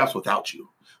made the playoffs without you,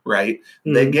 right?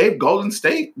 Mm-hmm. They gave Golden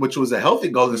State, which was a healthy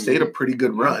Golden State, a pretty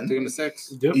good run.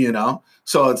 2-6. Yep.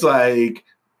 So it's like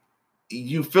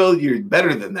you feel you're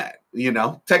better than that.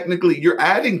 Technically you're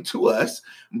adding to us,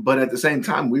 but at the same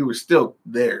time, we were still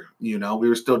there. We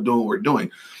were still doing what we're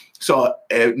doing. So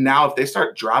now if they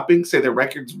start dropping, say their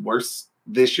record's worse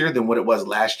this year than what it was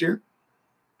last year,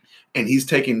 and he's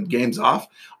taking games off,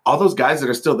 all those guys that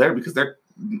are still there, because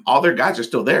all their guys are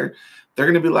still there, they're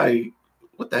going to be like,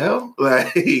 what the hell?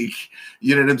 Like,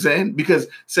 you know what I'm saying? Because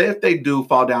say if they do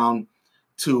fall down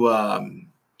to, I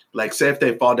think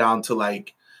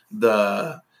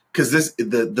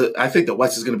the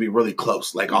West is going to be really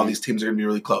close. Like all these teams are going to be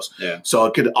really close. Yeah. So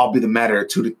it could all be the matter of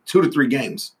two to three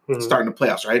games starting the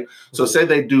playoffs, right? Mm-hmm. So say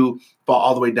they do fall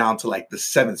all the way down to like the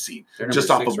 7th seed,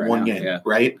 just off of one game,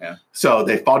 right? Yeah. So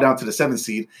they fall down to the 7th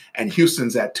seed, and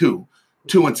Houston's at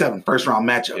 2-7, first round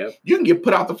matchup. Yep. You can get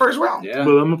put out the first round. Yeah.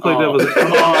 Well, I'm gonna play devil's.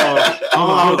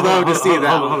 I would love to see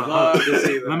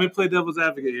that. Let me play devil's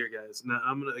advocate here, guys. Now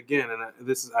I'm gonna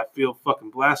I feel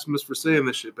fucking blasphemous for saying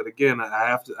this shit, but again,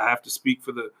 I have to speak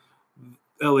for the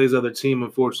LA's other team.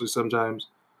 Unfortunately, sometimes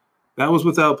that was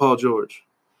without Paul George,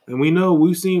 and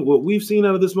we've seen what we've seen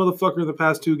out of this motherfucker in the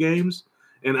past 2 games.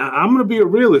 And I'm gonna be a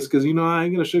realist because I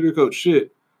ain't gonna sugarcoat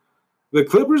shit. The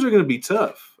Clippers are going to be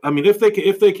tough. I mean, if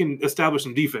they can establish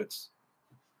some defense.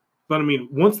 But I mean,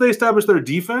 once they establish their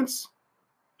defense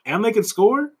and they can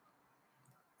score,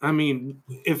 I mean,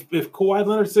 if Kawhi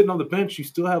Leonard's sitting on the bench, you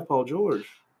still have Paul George.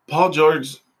 Paul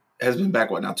George has been back,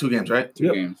 2 games, right?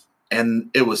 2 games. And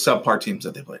it was subpar teams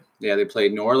that they played. Yeah, they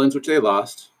played New Orleans, which they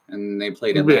lost, and they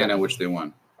played Atlanta, which they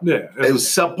won. Yeah. It was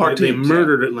subpar teams. They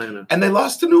murdered Atlanta. And they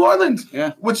lost to New Orleans.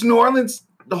 Yeah. Which New Orleans,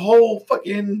 the whole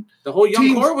young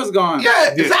core was gone.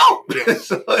 Yeah, it's out. Yeah.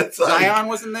 So it's Zion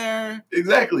wasn't there.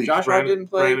 Exactly. Josh Hart didn't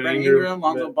play. Brandon Ingram,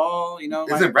 Lonzo Ball.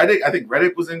 Is it Redick? I think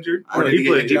Redick was injured.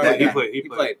 He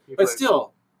played. But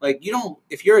still,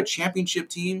 if you're a championship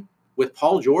team with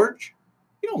Paul George,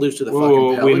 you don't lose to the fucking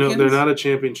Pelicans. We know they're not a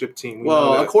championship team.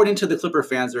 According to the Clipper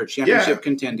fans, they're a championship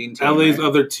contending team. LA's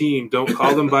other team. Don't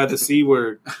call them by the C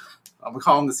word. I'm going to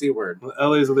call them the C word.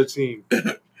 LA's other team.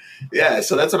 Yeah,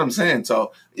 so that's what I'm saying.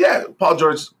 So, yeah, Paul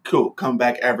George, cool. Come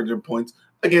back, averaging points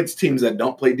against teams that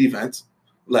don't play defense.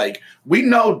 Like, we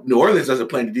know New Orleans doesn't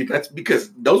play any defense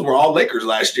because those were all Lakers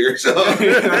last year. So, we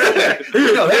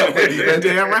know they don't play defense.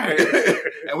 Damn right.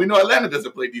 And we know Atlanta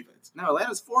doesn't play defense. No,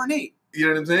 Atlanta's 4-8. You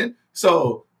know what I'm saying?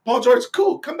 So, Paul George,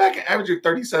 cool. Come back and average your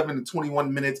 37 to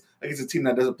 21 minutes against a team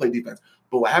that doesn't play defense.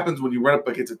 But what happens when you run up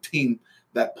against a team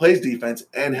that plays defense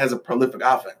and has a prolific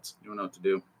offense. You don't know what to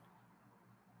do.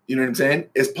 You know what I'm saying?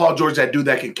 Is Paul George that dude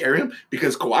that can carry him?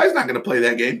 Because Kawhi's not going to play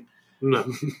that game. No.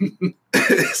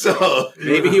 So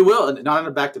Maybe he will. Not on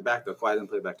a back-to-back, though. Kawhi doesn't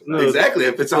play back-to-back. No. exactly.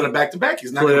 If it's on a back-to-back,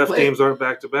 he's not going to Playoff play. games aren't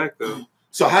back to back though.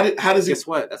 So how does he? Guess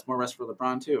what? That's more rest for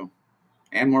LeBron, too.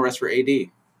 And more rest for AD.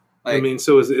 I mean,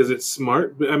 so is it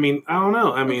smart? I mean, I don't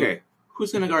know. I mean, okay.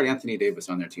 Who's going to guard Anthony Davis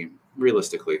on their team,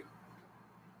 realistically?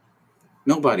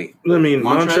 Nobody. I mean,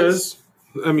 Montrez?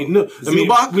 I mean, no. I mean,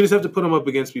 Zubac? we just have to put them up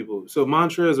against people. So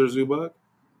Montrez or Zubac.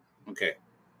 Okay.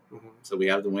 So we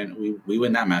have the win. We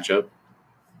win that matchup.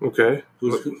 Okay.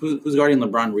 Who's guarding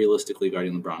LeBron, realistically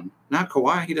guarding LeBron? Not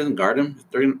Kawhi. He doesn't guard him.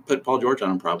 They're going to put Paul George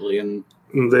on him probably. And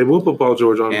They will put Paul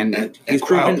George on. and And he's Kawhi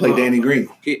will proven. play Danny Green.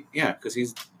 Because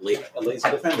he's a lazy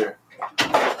defender.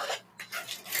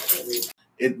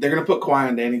 They're going to put Kawhi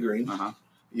on Danny Green. Uh-huh.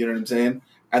 You know what I'm saying?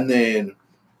 And then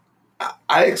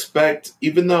I expect,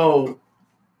 even though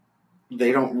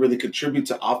they don't really contribute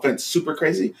to offense super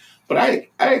crazy, but I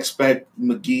expect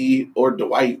McGee or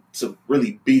Dwight to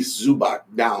really beast Zubac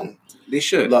down They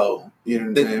should. low. You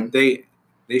know what I'm saying?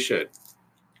 They should.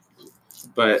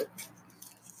 But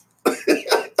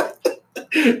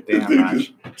damn,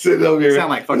 Raj. Sit over You here. sound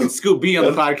like fucking Scoop B on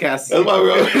the podcast. That's my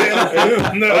bro.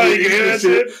 No, you can hear that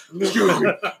shit?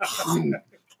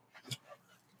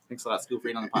 Thanks a lot, Scoop, for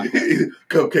being on the podcast.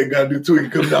 Cupcake got a new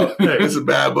tweet coming out. It's a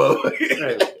bad boy.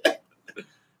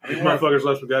 Hey, these motherfuckers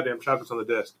left some goddamn chocolates on the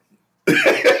desk.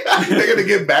 They're gonna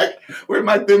get back. Where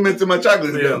my Thin Mints and my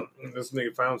chocolates Yeah, go? this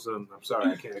nigga found some. I'm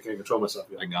sorry, I can't control myself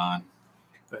yet. They're gone.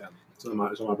 Yeah, it's not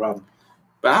my problem.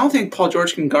 But I don't think Paul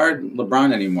George can guard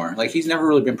LeBron anymore. Like, he's never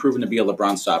really been proven to be a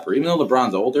LeBron stopper. Even though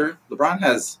LeBron's older,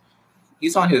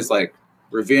 he's on his, like,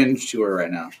 revenge tour right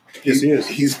now. Yes, he is.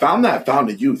 He's found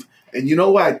a youth. And you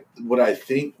know what I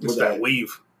think? It's that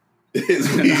weave. is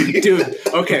Dude,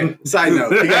 okay, side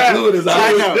note. He got glue in his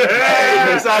Side eyes. note.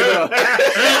 Side note.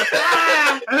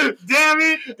 Damn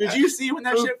it! Did you see when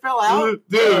that shit fell out?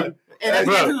 Dude, And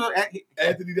Bro.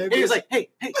 Anthony Davis. he was like, hey,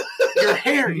 your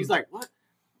hair. He's like, what?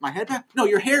 My headband? No,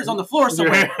 your hair's on the floor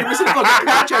somewhere. You're missing a fucking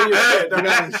patch on your head. You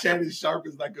know, Shannon Sharp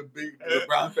is like a big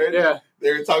LeBron fan. Yeah.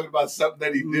 They were talking about something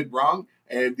that he did wrong,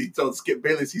 and he told Skip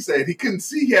Bayless, he said he couldn't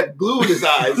see, he had glue in his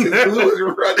eyes. His glue was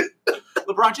running.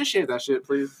 LeBron, just shave that shit,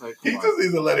 please. Like, He come on. just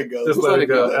needs to let it go. Just let it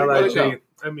go. I Let it go.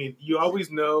 I mean, you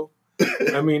always know.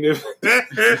 I mean, if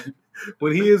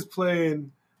when he is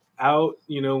playing out,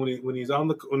 you know, when he's on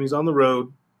the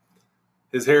road,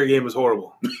 his hair game is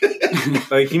horrible.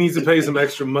 Like, he needs to pay some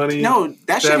extra money. No,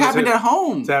 that shit happened at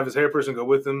home. To have his hair person go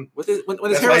with him. With his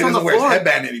That's hair why was he on the doesn't wear his floor.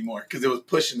 headband anymore, because it was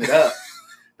pushing it up.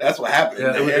 That's what happened.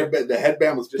 Yeah, the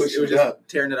headband was Just- pushing it was it just up.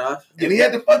 tearing it off. And he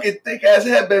had the fucking thick ass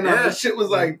headband on. Yeah. The shit was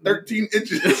like 13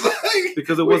 inches. Like,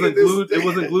 Because it look wasn't at this glued. It thing.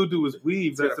 wasn't glued to his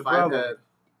weave. That's the problem.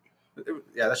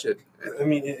 Yeah, that shit. I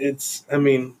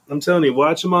mean, I'm telling you,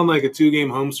 watch him on like a 2-game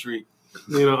home streak.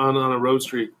 You know, on a road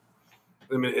streak.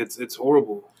 I mean, it's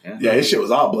horrible. Yeah, his shit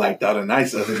was all blacked out and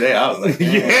nice the other day. I was like,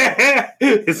 man. Yeah.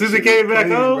 As soon as he came back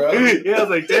Clean, home, bro. yeah, I was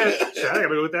like, damn, shit, I gotta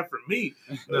go with that for me.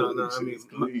 No, I Shit mean, is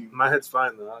clean. my head's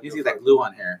fine though. You see that glue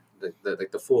on hair,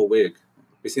 the full wig.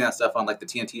 We seen that stuff on like the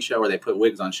TNT show where they put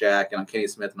wigs on Shaq and on Kenny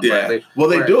Smith. And Yeah. Barkley. Well,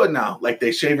 they Where- do it now. Like,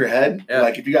 they shave your head. Yeah.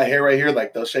 Like, if you got hair right here,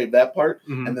 like, they'll shave that part,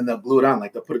 Mhm. and then they'll glue it on.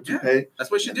 Like, they'll put a toupee.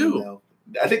 That's what you and then do.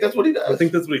 I think that's what he does. I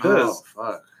think that's what he does. Oh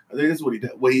fuck. I think that's what he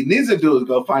does. What he needs to do is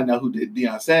go find out who did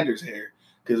Deion Sanders' hair.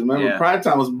 Because remember, Yeah.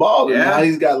 Primetime was bald, and Yeah. now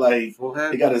he's got, like, Full he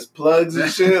head. got his plugs and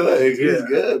shit. Like, he's Yeah.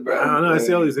 good, bro. I don't know. I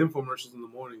see all these infomercials in the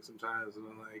morning sometimes, and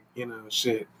I'm like, you know,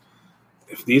 shit.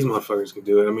 If these motherfuckers could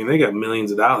do it, I mean, they got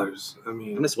millions of dollars. I I'm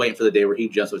mean, just waiting for the day where he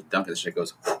jumps with dunk and shit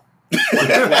goes. I'll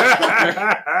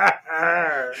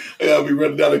be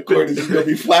running down the court and he's going to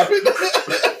be flapping.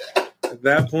 at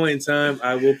that point in time,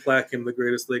 I will plaque him the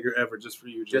greatest Laker ever, just for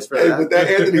you, Just Joe. for Hey, that. but that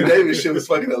Anthony Davis shit was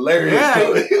fucking hilarious. Yeah,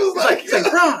 though. He was like, He's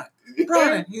like,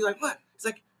 Bron. And he's like, what? He's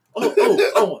like,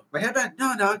 oh, my headband?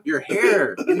 No, dog, your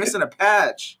hair. You're missing a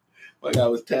patch. My guy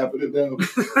was tapping it down.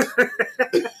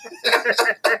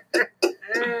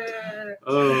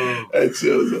 Oh, That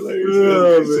shit was hilarious.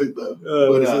 Oh, That was good man. shit, though.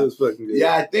 oh, But, this is fucking good.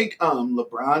 yeah, I think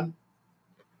LeBron.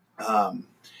 Our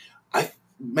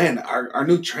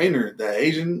new trainer, the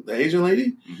Asian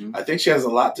lady, Mm-hmm. I think she has a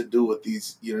lot to do with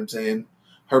these. You know what I'm saying?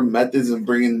 Her methods and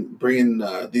bringing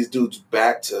these dudes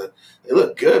back to. They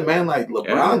look good, man. Like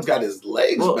LeBron's got his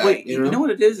legs Well, back. wait, you know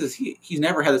what it is he's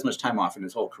never had this much time off in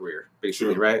his whole career,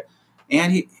 basically, True. right?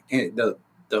 And the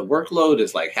workload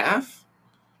is like half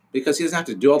because he doesn't have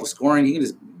to do all the scoring. He can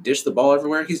just dish the ball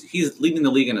everywhere. He's leading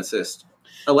the league in assists,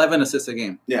 11 assists a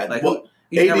game. Yeah. Like, well,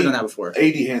 He's never done that before.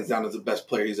 AD hands down is the best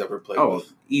player he's ever played Oh,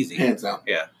 with. easy. Hands down.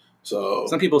 Yeah. So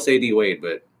some people say D Wade,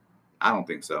 but I don't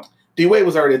think so. D Wade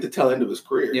was already at the tail end of his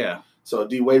career. Yeah. So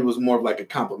D Wade was more of like a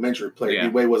complimentary player. Yeah. D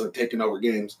Wade wasn't taking over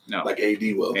games like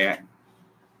AD will. Yeah.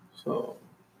 So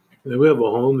we have a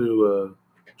whole new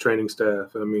training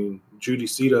staff. I mean, Judy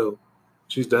Cito,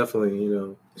 she's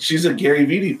definitely she's a Gary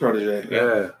Vee protege.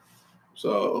 Yeah.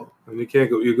 So and you can't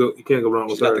go wrong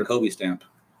with She's got her. the Kobe stamp.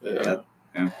 Yeah.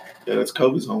 Yeah. Yeah, that's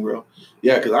Kobe's homegirl.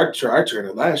 Yeah, because our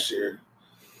trainer last year,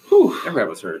 whew, Everybody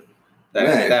was hurt.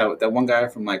 That one guy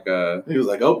from like he was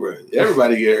like Oprah.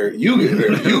 Everybody get hurt. You get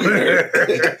hurt. You get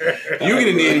hurt. You get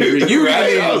a knee injury. You get a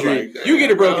knee injury. Like, you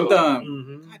get a broken thumb.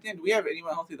 Mm-hmm. God damn, do we have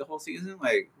anyone healthy the whole season?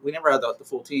 Like we never had the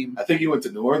full team. I think he went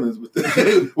to New Orleans with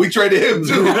we traded him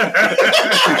too.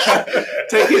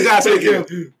 Take his ass with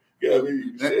you. Yeah, I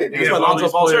mean, shit. That's why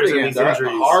Lonzo Ball's hurt again.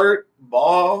 Hart,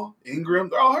 Ball, Ingram,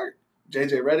 they're all hurt.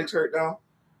 JJ Redick's hurt now.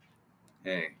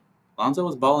 Hey, Lonzo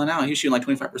was balling out. He was shooting like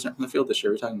 25% from the field this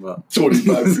year. We're talking about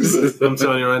 25%. I'm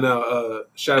telling you right now.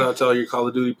 Shout out to all your Call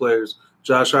of Duty players.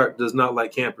 Josh Hart does not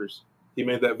like campers. He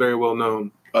made that very well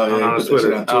known on his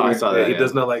Twitter. Oh, I saw that. He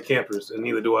does not like campers, and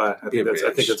neither do I. I think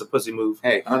that's a pussy move.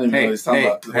 Hey, I don't even know what he's talking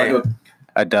about.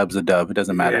 A dub's a dub. It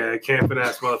doesn't matter. Yeah, camping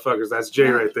ass motherfuckers. That's Jay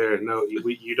right there. No,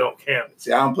 you don't camp.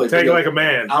 See, I don't play. Take it like a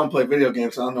man. I don't play video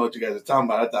games, so I don't know what you guys are talking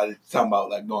about. I thought he was talking about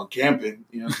like going camping.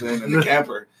 You know what I'm saying? In the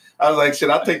camper. I was like, shit,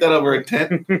 I'll take that over a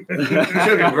tent.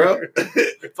 Sugar, bro.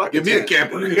 Give me a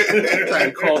camper.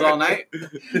 It's cold all night.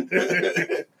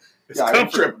 It's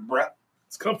comfortable, bro.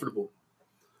 It's comfortable.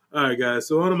 All right, guys.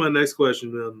 So on to my next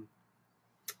question.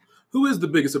 Who is the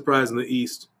biggest surprise in the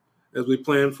East as we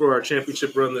plan for our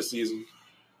championship run this season?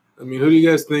 I mean, who do you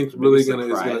guys think really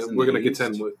we're gonna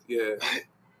contend with? Yeah.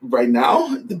 Right now,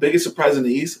 the biggest surprise in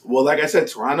the East. Well, like I said,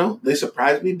 Toronto, they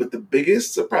surprised me, but the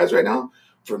biggest surprise right now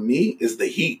for me is the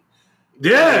Heat.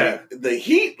 Yeah. The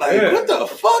Heat, what the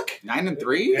fuck?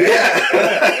 9-3?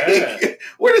 Yeah.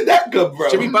 Where did that come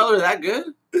from? Jimmy Butler that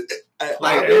good?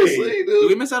 Obviously, dude. Did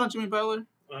we miss out on Jimmy Butler?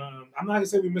 I'm not gonna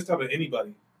say we missed out on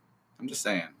anybody. I'm just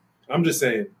saying.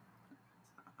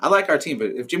 I like our team,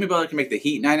 but if Jimmy Butler can make the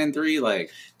Heat 9-3,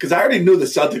 because I already knew the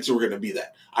Celtics were going to be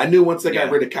that. I knew once they got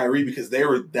rid of Kyrie because they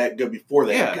were that good before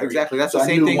they had Kyrie. Exactly. That's so the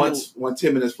same thing. Once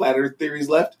him and his flat Earth theories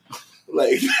left,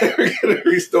 they were going to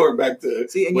restore back to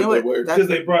what they were. Because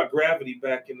they brought gravity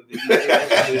back into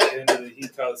the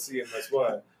Heat Coliseum. That's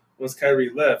why. Once Kyrie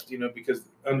left, because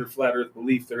under flat Earth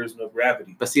belief, there is no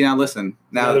gravity. But see, now listen.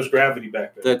 Now there's gravity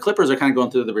back there. The Clippers are kind of going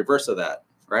through the reverse of that,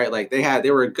 right? Like they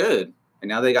were good. And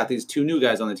now they got these two new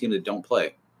guys on the team that don't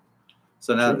play.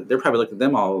 So now they're probably looking at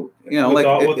them all,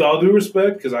 with all due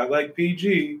respect, because I like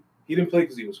PG, he didn't play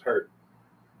because he was hurt.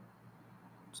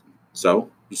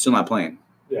 So he's still not playing.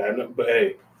 Yeah, I know, but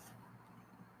hey,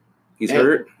 he's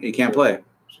hurt. He can't play.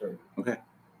 Sorry. Okay.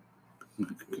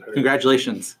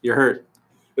 Congratulations, you're hurt.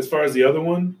 As far as the other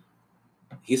one,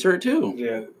 he's hurt too.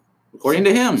 Yeah, according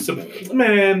to him,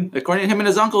 According to him and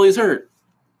his uncle, he's hurt.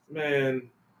 Man.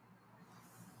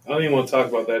 I don't even want to talk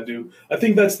about that, dude. I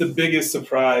think that's the biggest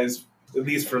surprise, at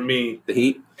least for me. The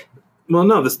Heat? Well,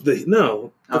 no,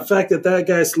 the fact that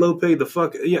guy slow paid the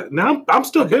fuck. Yeah, now I'm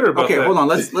still bitter about that. Okay, hold on.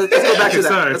 Let's go back to that.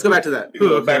 Sorry. Let's go back to that.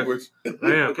 Okay. Backwards.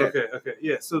 I am. Okay.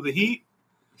 Yeah. So the Heat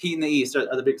in the East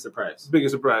are the biggest surprise.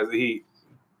 Biggest surprise, the Heat.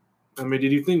 I mean,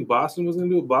 did you think Boston was going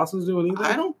to do what Boston's doing either?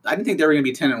 I didn't think they were going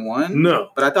to be 10-1. No,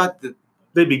 but I thought that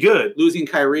they'd be good. Losing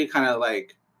Kyrie kind of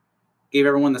gave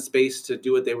everyone the space to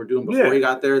do what they were doing before he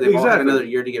got there. They've all had another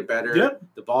year to get better. Yep.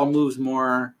 The ball moves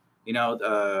more.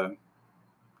 Kemba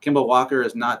Walker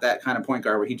is not that kind of point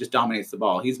guard where he just dominates the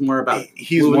ball. He's more about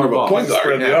he's more of a point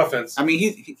guard. The offense. I mean,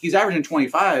 he's averaging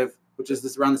 25, which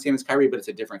is around the same as Kyrie, but it's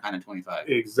a different kind of 25.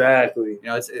 Exactly.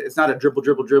 It's not a dribble,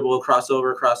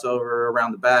 crossover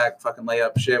around the back, fucking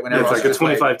layup shit. Whenever it's like a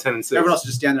 25, 10, and 6. Everyone else is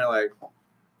just standing there like,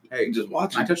 hey, just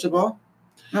watching. Can I touch the ball?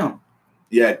 No.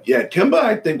 Yeah. Kemba,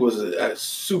 I think, was a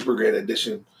super great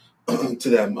addition to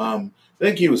them. I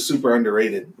think he was super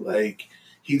underrated.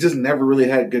 He just never really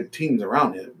had good teams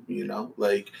around him. When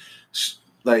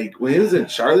he was in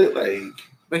Charlotte,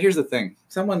 But here's the thing: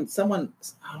 someone,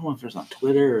 I don't know if it was on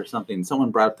Twitter or something.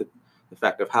 Someone brought up the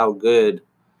fact of how good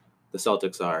the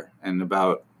Celtics are and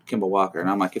about Kemba Walker, and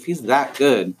I'm like, if he's that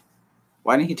good,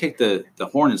 why didn't he take the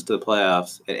Hornets to the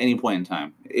playoffs at any point in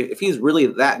time? If he's really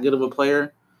that good of a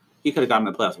player, he could have gotten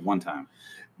to the playoffs one time.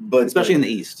 But especially in the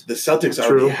East. The Celtics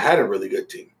already had a really good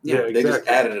team. Yeah, exactly. They just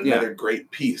added another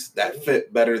great piece that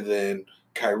fit better than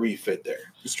Kyrie fit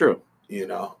there. It's true. I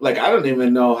don't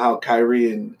even know how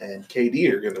Kyrie and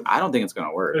KD are going to. I don't think it's going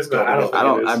to work. It's not.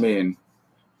 I mean,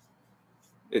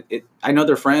 I know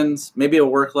they're friends. Maybe it'll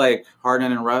work like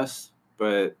Harden and Russ,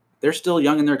 but they're still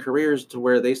young in their careers to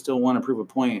where they still want to prove a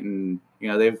point. And,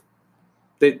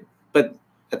 but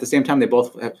at the same time, they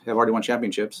both have already won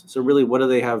championships. So really, what do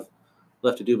they have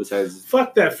left to do besides?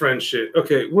 Fuck that friend shit.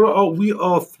 Okay, we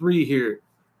all three here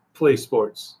play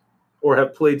sports or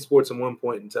have played sports at one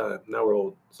point in time. Now we're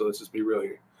old, so let's just be real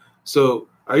here. So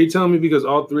are you telling me because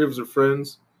all three of us are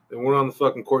friends and we're on the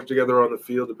fucking court together or on the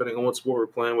field, depending on what sport we're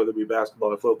playing, whether it be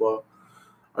basketball or football,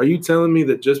 are you telling me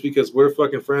that just because we're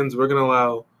fucking friends, we're going to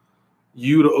allow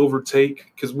you to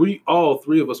overtake? Because we all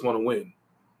three of us want to win.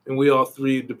 And we all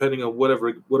three, depending on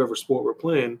whatever sport we're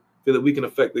playing, feel that we can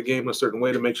affect the game in a certain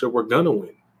way to make sure we're going to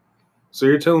win. So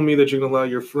you're telling me that you're going to allow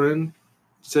your friend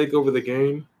to take over the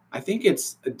game? I think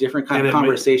it's a different kind of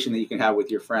conversation that you can have with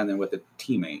your friend than with a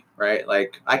teammate, right?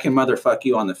 Like, I can motherfuck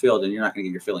you on the field and you're not going to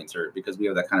get your feelings hurt because we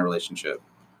have that kind of relationship.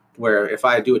 Where if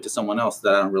I do it to someone else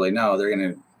that I don't really know, they're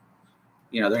going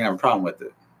to have a problem with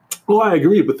it. Well, I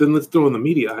agree, but then let's throw in the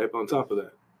media hype on top of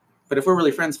that. But if we're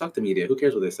really friends, fuck the media. Who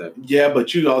cares what they say? Yeah,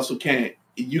 but you also can't.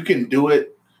 You can do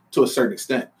it to a certain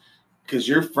extent because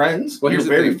you're friends. Well, you're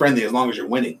very friendly as long as you're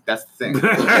winning. That's the thing.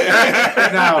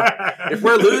 Now, if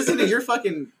we're losing and you're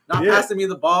fucking not passing me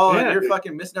the ball and you're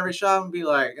fucking missing every shot, I'm gonna be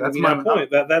like, that's my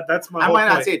point. That's my. I might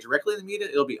not say it directly in the media.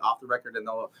 It'll be off the record, and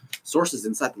they'll sources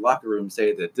inside the locker room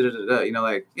say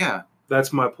that yeah.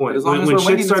 That's my point. As long as when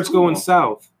shit starts going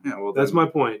south, that's my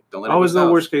point. Don't let it always go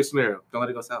the worst case scenario. Don't let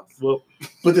it go south. Well,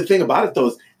 but the thing about it though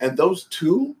is, and those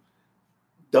two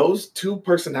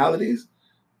personalities,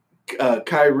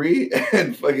 Kyrie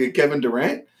and fucking Kevin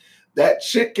Durant, that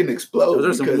shit can explode.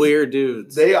 Those are some weird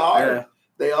dudes. They are. Yeah.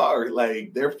 They are.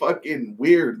 Like, they're fucking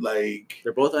weird. Like,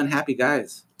 they're both unhappy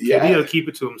guys. Yeah, he'll keep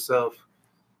it to himself.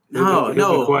 No.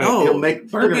 He'll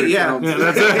make burner.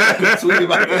 That's sweet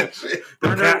about that shit.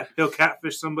 He'll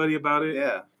catfish somebody about it.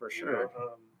 Yeah, for sure.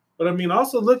 But I mean,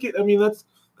 also that's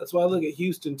why I look at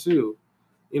Houston too.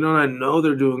 And I know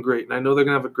they're doing great, and I know they're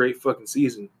gonna have a great fucking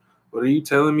season. But are you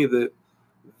telling me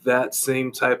that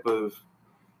same type of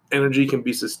energy can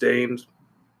be sustained,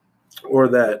 or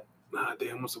that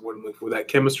what's the word I'm looking for? That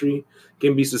chemistry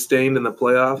can be sustained in the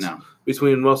playoffs? No.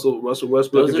 Between Russell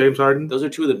Westbrook and James Harden? Those are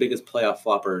two of the biggest playoff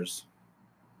floppers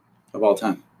of all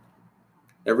time.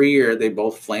 Every year, they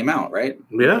both flame out, right?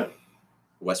 Yeah.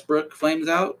 Westbrook flames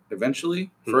out eventually.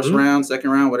 First round,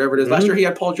 second round, whatever it is. Last year, he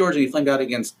had Paul George, and he flamed out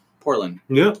against Portland.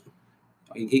 Yeah.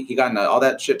 He got into all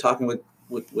that shit talking with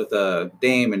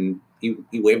Dame, and he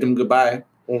waved him goodbye.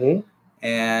 Mm-hmm.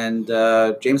 And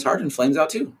James Harden flames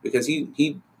out, too, because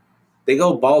they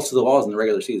go balls to the walls in the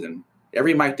regular season.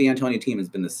 Every Mike D'Antoni team has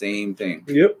been the same thing.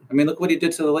 Yep. I mean, look what he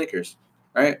did to the Lakers,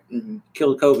 right? Mm-hmm.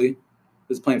 Killed Kobe.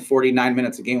 Who's playing 49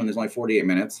 minutes a game when there's only 48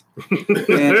 minutes.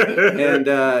 and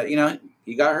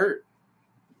he got hurt.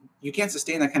 You can't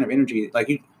sustain that kind of energy.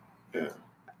 It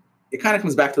kind of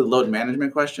comes back to the load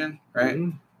management question, right?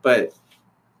 Mm-hmm. But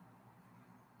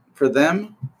for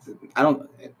them,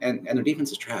 and their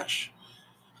defense is trash.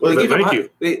 Well, thank you.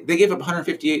 They gave up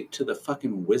 158 to the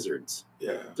fucking Wizards.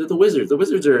 Yeah. They're the Wizards. The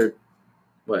Wizards are,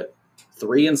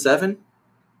 3-7?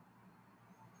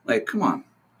 Like, come on.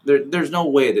 There's no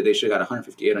way that they should have got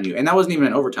 158 on you. And that wasn't even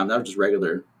in overtime. That was just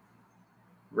regular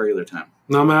time.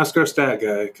 Now I'm going to ask our stat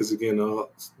guy, because, again,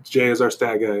 Jay is our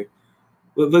stat guy.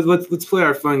 Let's play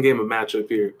our fun game of matchup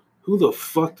here. Who the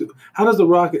fuck how do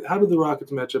the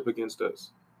Rockets match up against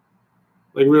us?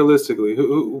 Like, realistically,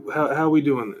 how are we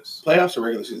doing this? Playoffs or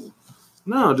regular season?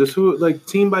 No, just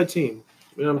team by team.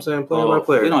 You know what I'm saying? Player by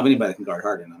player. We don't have anybody that can guard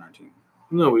Harden on our team.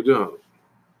 No, we don't.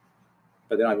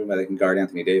 But they don't have anybody that can guard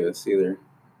Anthony Davis either.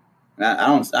 And I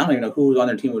don't even know who on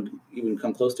their team would even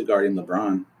come close to guarding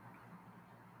LeBron.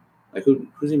 Like,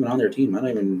 who's even on their team? I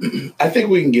don't even. I think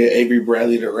we can get Avery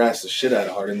Bradley to harass the shit out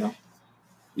of Harden, though.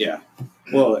 Yeah.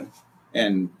 Well,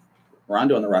 and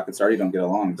Rondo and the Rockets already don't get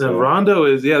along. So. And Rondo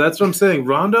is, that's what I'm saying.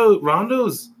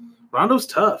 Rondo's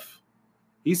tough.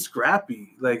 He's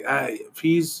scrappy. Like,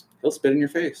 he'll spit in your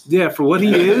face. Yeah, for what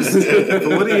he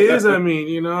is. I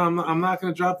mean, I'm not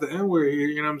gonna drop the N word here.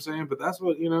 You know what I'm saying? But that's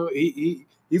what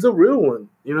he's a real one.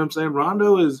 You know what I'm saying?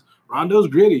 Rondo's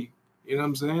gritty. You know what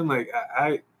I'm saying? Like,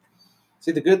 I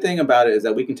see, the good thing about it is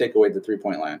that we can take away the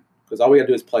 3-point line because all we got to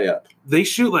do is play up. They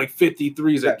shoot like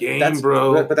 53s a game,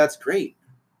 bro. But that's great.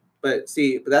 But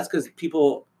that's because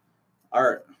people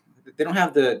they don't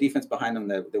have the defense behind them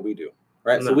that we do,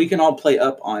 right? No. So we can all play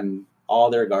up on all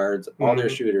their guards, all their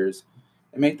shooters,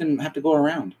 and make them have to go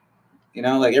around.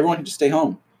 Like, everyone can just stay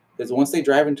home because once they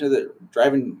drive into the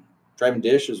driving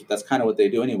dish, that's kind of what they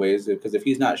do anyways. Because if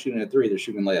he's not shooting a 3, they're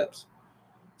shooting layups.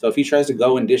 So if he tries to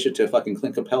go and dish it to fucking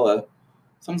Clint Capella,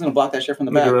 Someone's gonna block that shit from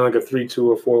the Make it back. around like a 3-2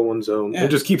 or 4-1 zone, Yeah.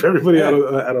 and just keep everybody Yeah.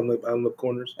 out on the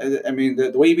corners. I mean,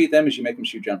 the way you beat them is you make them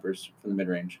shoot jumpers from the mid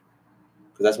range,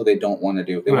 because that's what they don't want to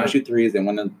do. They want Right. to shoot threes. They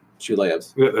want to shoot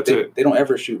layups. Yeah, that's it. They don't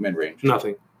ever shoot mid range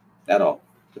Nothing. at all.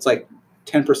 It's like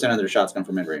 10% of their shots come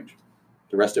from mid range.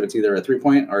 The rest of it's either a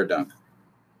 3-point or a dunk.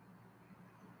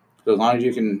 So as long as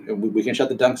we can shut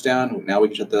the dunks down. Now we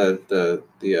can shut the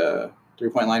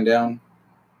 3-point line down.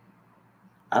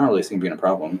 I don't really see it being a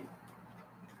problem.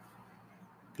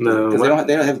 No,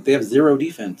 Because they have zero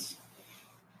defense.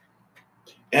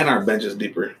 And our bench is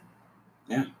deeper.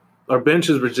 our bench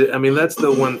is legit. I mean, that's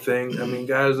the one thing. I mean,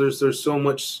 guys, there's so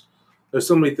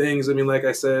many things. I mean, like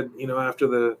I said, after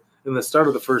the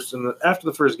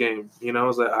first game, I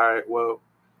was like, all right, well,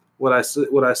 what I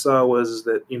saw was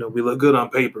that we look good on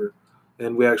paper,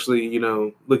 and we actually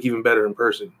look even better in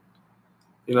person.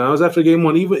 It was after game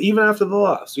one, even after the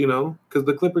loss, because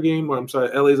the Clipper game, or I'm sorry,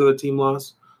 LA's other team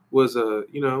loss was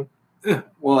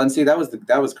Well, and see, that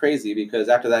was crazy, because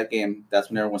after that game, that's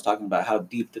when everyone was talking about how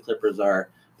deep the Clippers are.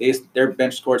 Their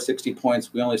bench scored 60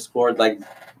 points. We only scored like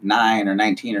 9 or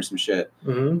 19 or some shit.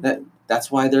 mm-hmm. That's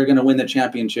why they're going to win the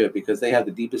championship, because they have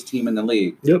the deepest team in the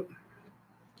league. Yep.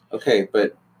 Okay,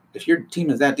 but if your team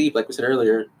is that deep, like we said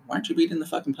earlier, why aren't you beating the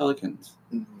fucking Pelicans?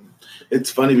 It's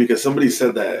funny because somebody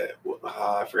said that,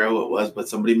 I forgot who it was, but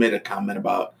somebody made a comment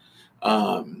about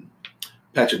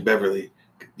Patrick Beverly,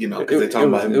 because they talking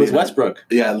about him. It was being Westbrook.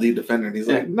 lead defender. And he's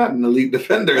Yeah. like, not an elite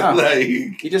defender. No. Like,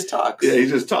 He just talks. yeah, he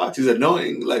just talks. He's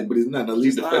annoying, but he's not an elite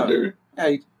He's loud. defender.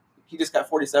 Yeah, he just got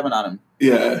 47 on him.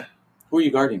 Yeah. Who are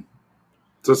you guarding?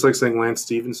 So it's like saying Lance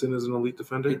Stevenson is an elite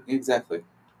defender. Exactly.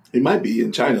 He might be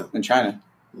in China. In China.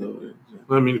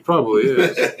 I mean, he probably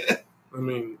is. I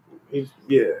mean,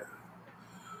 yeah.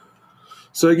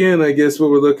 So again, I guess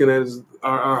what we're looking at is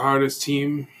our hardest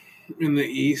team in the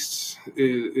East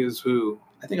is who?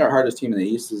 I think our hardest team in the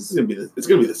East is. It's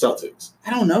gonna be the Celtics.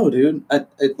 I don't know, dude.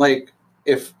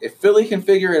 If Philly can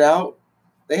figure it out,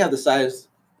 they have the size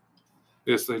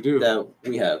Yes, they do. that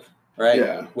we have, right?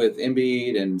 Yeah. With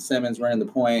Embiid and Simmons running the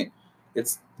point,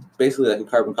 it's basically like a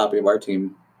carbon copy of our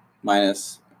team,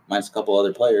 minus a couple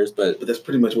other players. But But that's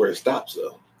pretty much where it stops,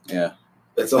 though. yeah,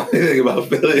 That's the only thing about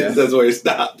Philly Yeah. is that's where it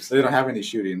stops. so they don't have any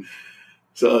shooting.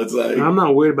 So it's like I'm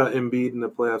not worried about Embiid in the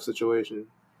playoff situation.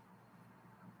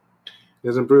 He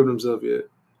hasn't proved himself yet.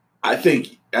 I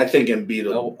think Embiid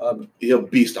will he'll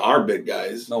beast our big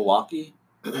guys. Milwaukee,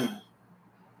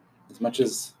 as much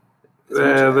as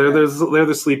Yeah, they're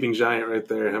the sleeping giant right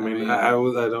there. I mean, mean- I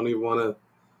don't even want to.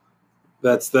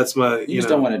 That's my you just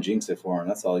don't want to jinx it for them.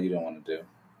 That's all you don't want to do.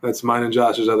 That's mine and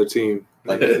Josh's other team.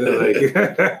 Like- Like-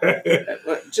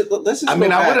 Let's just I go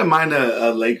mean, I back. wouldn't mind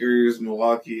a Lakers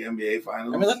Milwaukee NBA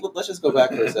Finals. I mean, let's just go back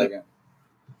for a second.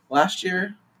 Last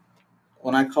year,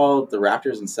 when I called the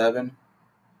Raptors in 7,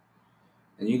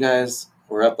 and you guys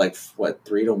were up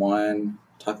 3-1,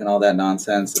 talking all that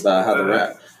nonsense about how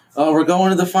we're going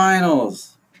to the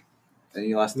finals, and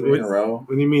you lost 3 in a row.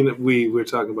 When you mean we're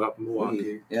talking about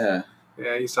Milwaukee. Yeah,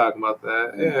 Yeah, he's talking about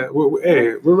that. Yeah,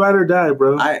 we're ride or die,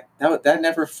 bro. that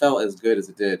never felt as good as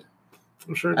it did.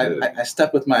 I'm sure it did. I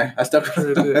stuck with my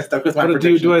Sure it did. I stuck with my But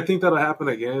prediction. do I think that'll happen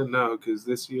again? No, because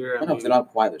this year I don't know if they're not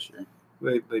quiet this year.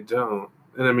 they don't.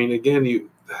 And I mean, again,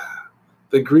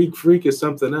 the Greek freak is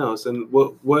something else. And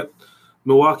what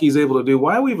Milwaukee's able to do?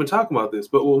 Why are we even talking about this?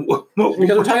 But Because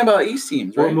we're talking about East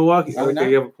teams, right? What Milwaukee? Are we Okay, not?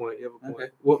 you have a point. Okay.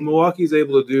 What Milwaukee's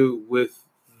able to do with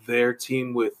their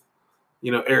team, with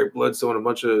Eric Bledsoe and a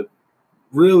bunch of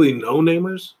really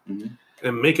no-namers, Mhm.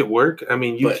 and make it work. I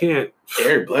mean, you But- can't.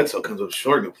 Eric Bledsoe comes up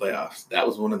short in the playoffs. That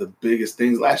was one of the biggest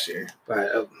things last year. Like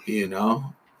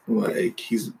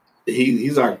he's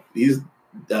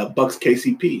Bucks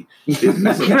KCP. He's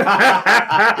missing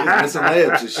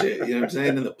layups and shit. You know what I'm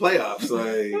saying? In the playoffs,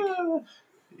 like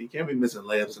you can't be missing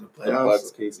layups in the The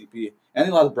Bucks, playoffs. KCP, and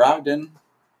they lost Brogdon.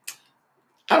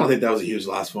 I don't think that was a huge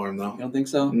loss for him, though. You don't think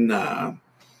so? Nah,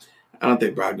 I don't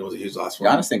think Brogdon was a huge loss for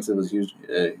him. Giannis thinks it was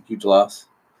a huge loss.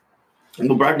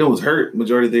 Well, Brogdon was hurt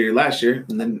majority of the year last year,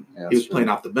 and then Yeah, he was that's true. playing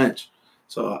off the bench.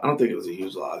 So I don't think it was a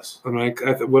huge loss. I mean,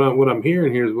 what I'm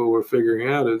hearing here is what we're figuring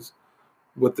out is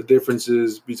what the difference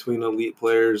is between elite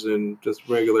players and just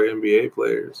regular NBA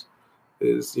players.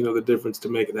 Is the difference to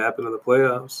make it happen in the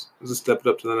playoffs is to step it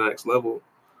up to the next level.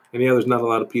 And there's not a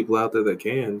lot of people out there that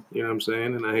can. You know what I'm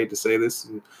saying? And I hate to say this,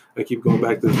 and I keep going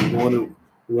back to this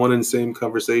one and same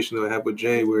conversation that I have with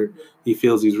Jay, where he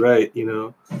feels he's right.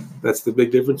 That's the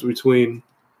big difference between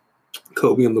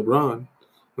Kobe and LeBron.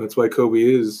 That's why Kobe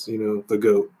is, the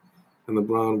GOAT, and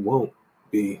LeBron won't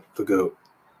be the GOAT.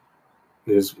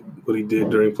 Is what he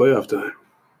did during playoff time.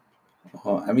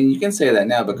 Well, I mean, you can say that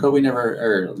now, but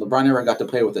LeBron never got to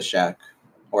play with a Shaq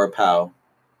or a Powell.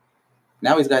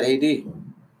 Now he's got AD.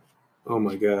 Oh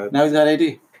my God. Now he's got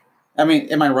AD. I mean,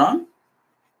 am I wrong?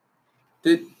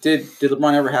 Did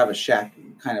LeBron ever have a Shaq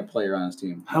kind of player on his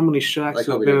team? How many Shaqs Like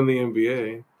have Kobe been did. in the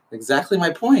NBA? Exactly my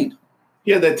point.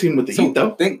 He had that team with the Heat,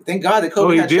 though. Thank God that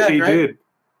Kobe he had did. Shaq, He right? did.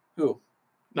 Who?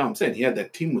 No, I'm saying he had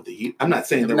that team with the Heat. I'm not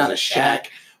saying there Not was a a Shaq,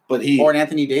 but he. Or an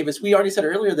Anthony Davis. We already said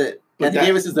earlier that But Anthony that-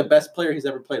 Davis is the best player he's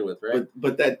ever played with, right?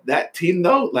 But that team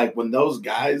though, like when those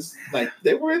guys, like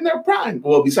they were in their prime.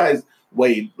 Well, besides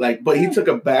Wade, but he took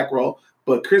a back role.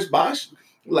 But Chris Bosh,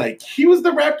 he was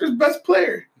the Raptors' best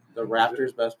player. The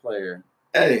Raptors' best player.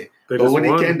 Hey, They but just when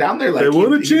won. he came down there, They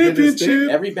won a he did his thing. championship.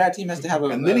 Every bad team has to have a.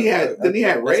 And then he had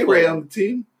best Ray player. on the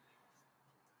team.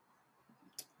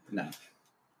 No.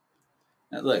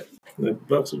 Now, look, The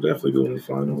Bucks are definitely going to the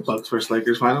finals. Bucks versus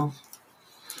Lakers finals.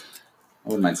 I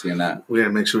wouldn't mind seeing that. We got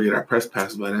to make sure we get our press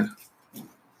pass by then.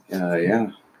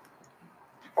 Yeah.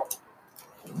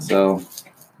 So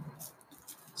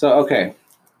okay,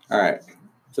 all right.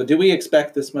 So, do we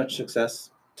expect this much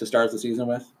success to start the season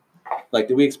with? Like,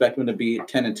 do we expect them to be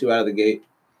 10-2 out of the gate,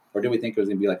 or do we think it was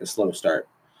going to be like a slow start?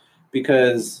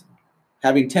 Because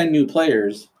having 10 new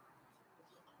players,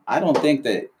 I don't think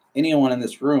that anyone in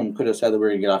this room could have said that we were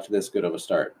going to get off to this good of a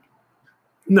start.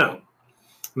 No.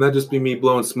 And that'd just be me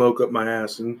blowing smoke up my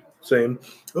ass and saying,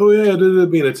 oh, yeah, this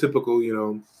being a typical,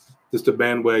 just a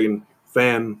bandwagon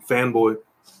fanboy.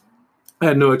 I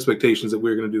had no expectations that we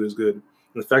were going to do this good.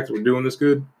 And the fact that we're doing this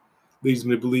good leads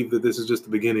me to believe that this is just the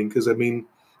beginning because,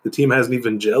 the team hasn't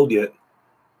even gelled yet.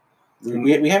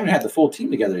 We haven't had the full team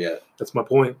together yet. That's my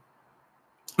point.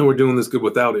 And we're doing this good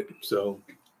without it. So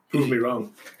prove me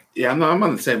wrong. Yeah, I'm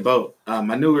on the same boat. I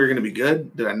knew we were going to be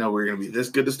good. Did I know we were going to be this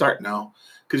good to start? No.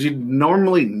 Because you're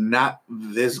normally not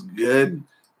this good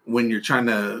when you're trying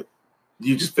to –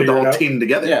 you just put the Figure it whole out. team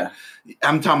together. Yeah.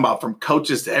 I'm talking about from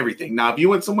coaches to everything. Now, if you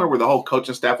went somewhere where the whole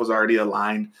coaching staff was already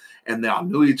aligned and they all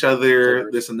knew each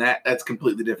other, this and that, that's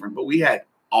completely different. But we had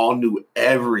all knew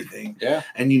everything. Yeah.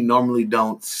 And you normally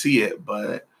don't see it.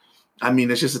 But,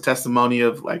 it's just a testimony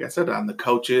of, like I said, on the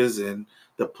coaches and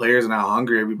the players and how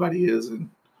hungry everybody is and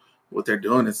what they're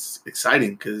doing. It's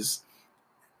exciting because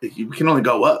we can only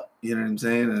go up. You know what I'm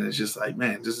saying? And it's just like,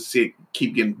 man, just to see it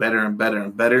keep getting better and better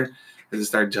and better as it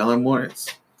start gelling more,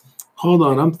 Hold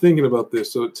on, I'm thinking about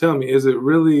this. So tell me, is it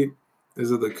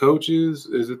the coaches?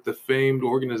 Is it the famed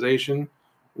organization?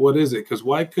 What is it? Because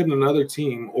why couldn't another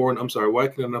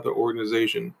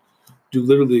organization do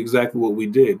literally exactly what we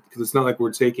did? Because it's not like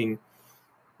we're taking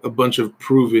a bunch of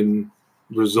proven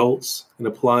results and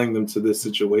applying them to this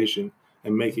situation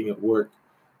and making it work.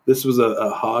 This was a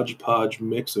hodgepodge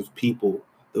mix of people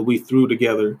that we threw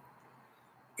together,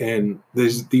 and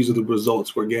these are the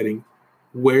results we're getting.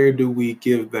 Where do we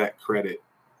give that credit?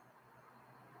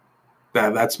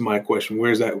 That's my question.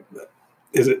 Where's that?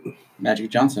 Is it Magic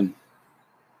Johnson?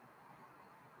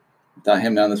 Without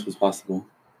him, none of this was possible.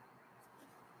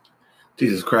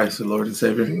 Jesus Christ, the Lord and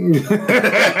Savior.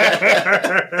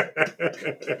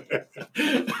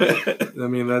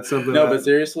 That's something. No, but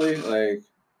seriously,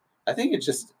 I think it's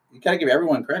just you gotta give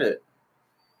everyone credit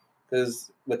because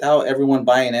without everyone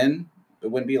buying in, it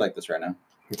wouldn't be like this right now.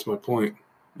 That's my point.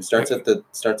 It starts at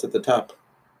the top.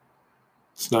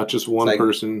 It's not just one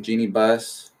person. Jeannie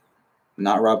Buss,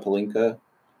 not Rob Pelinka, and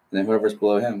then whoever's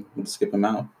below him, we'll just skip him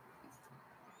out.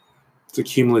 It's a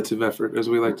cumulative effort, as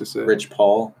we like to say. Rich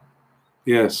Paul.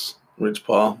 Yes. Rich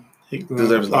Paul. He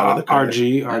deserves a lot of the credit.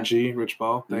 RG, Rich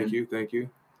Paul. Thank you.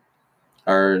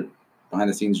 Our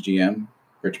behind-the-scenes GM,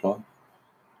 Rich Paul.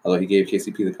 Although he gave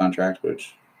KCP the contract,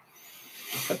 which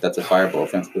that's a fireball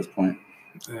offense at this point.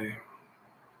 Hey.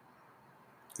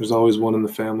 There's always one in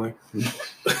the family.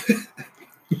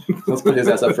 Let's put his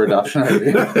ass up for adoption.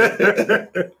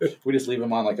 We just leave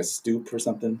him on like a stoop or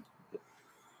something.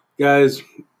 Guys,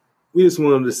 we just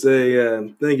wanted to say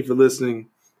thank you for listening.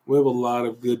 We have a lot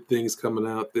of good things coming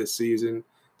out this season.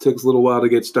 Took us a little while to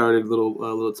get started, a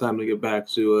little time to get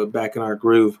back in our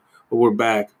groove, but we're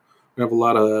back. We have a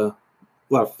lot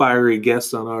of fiery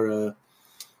guests on our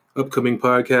upcoming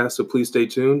podcast, so please stay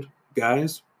tuned.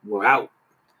 Guys, we're out.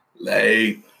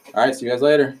 Late. All right, see you guys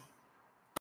later.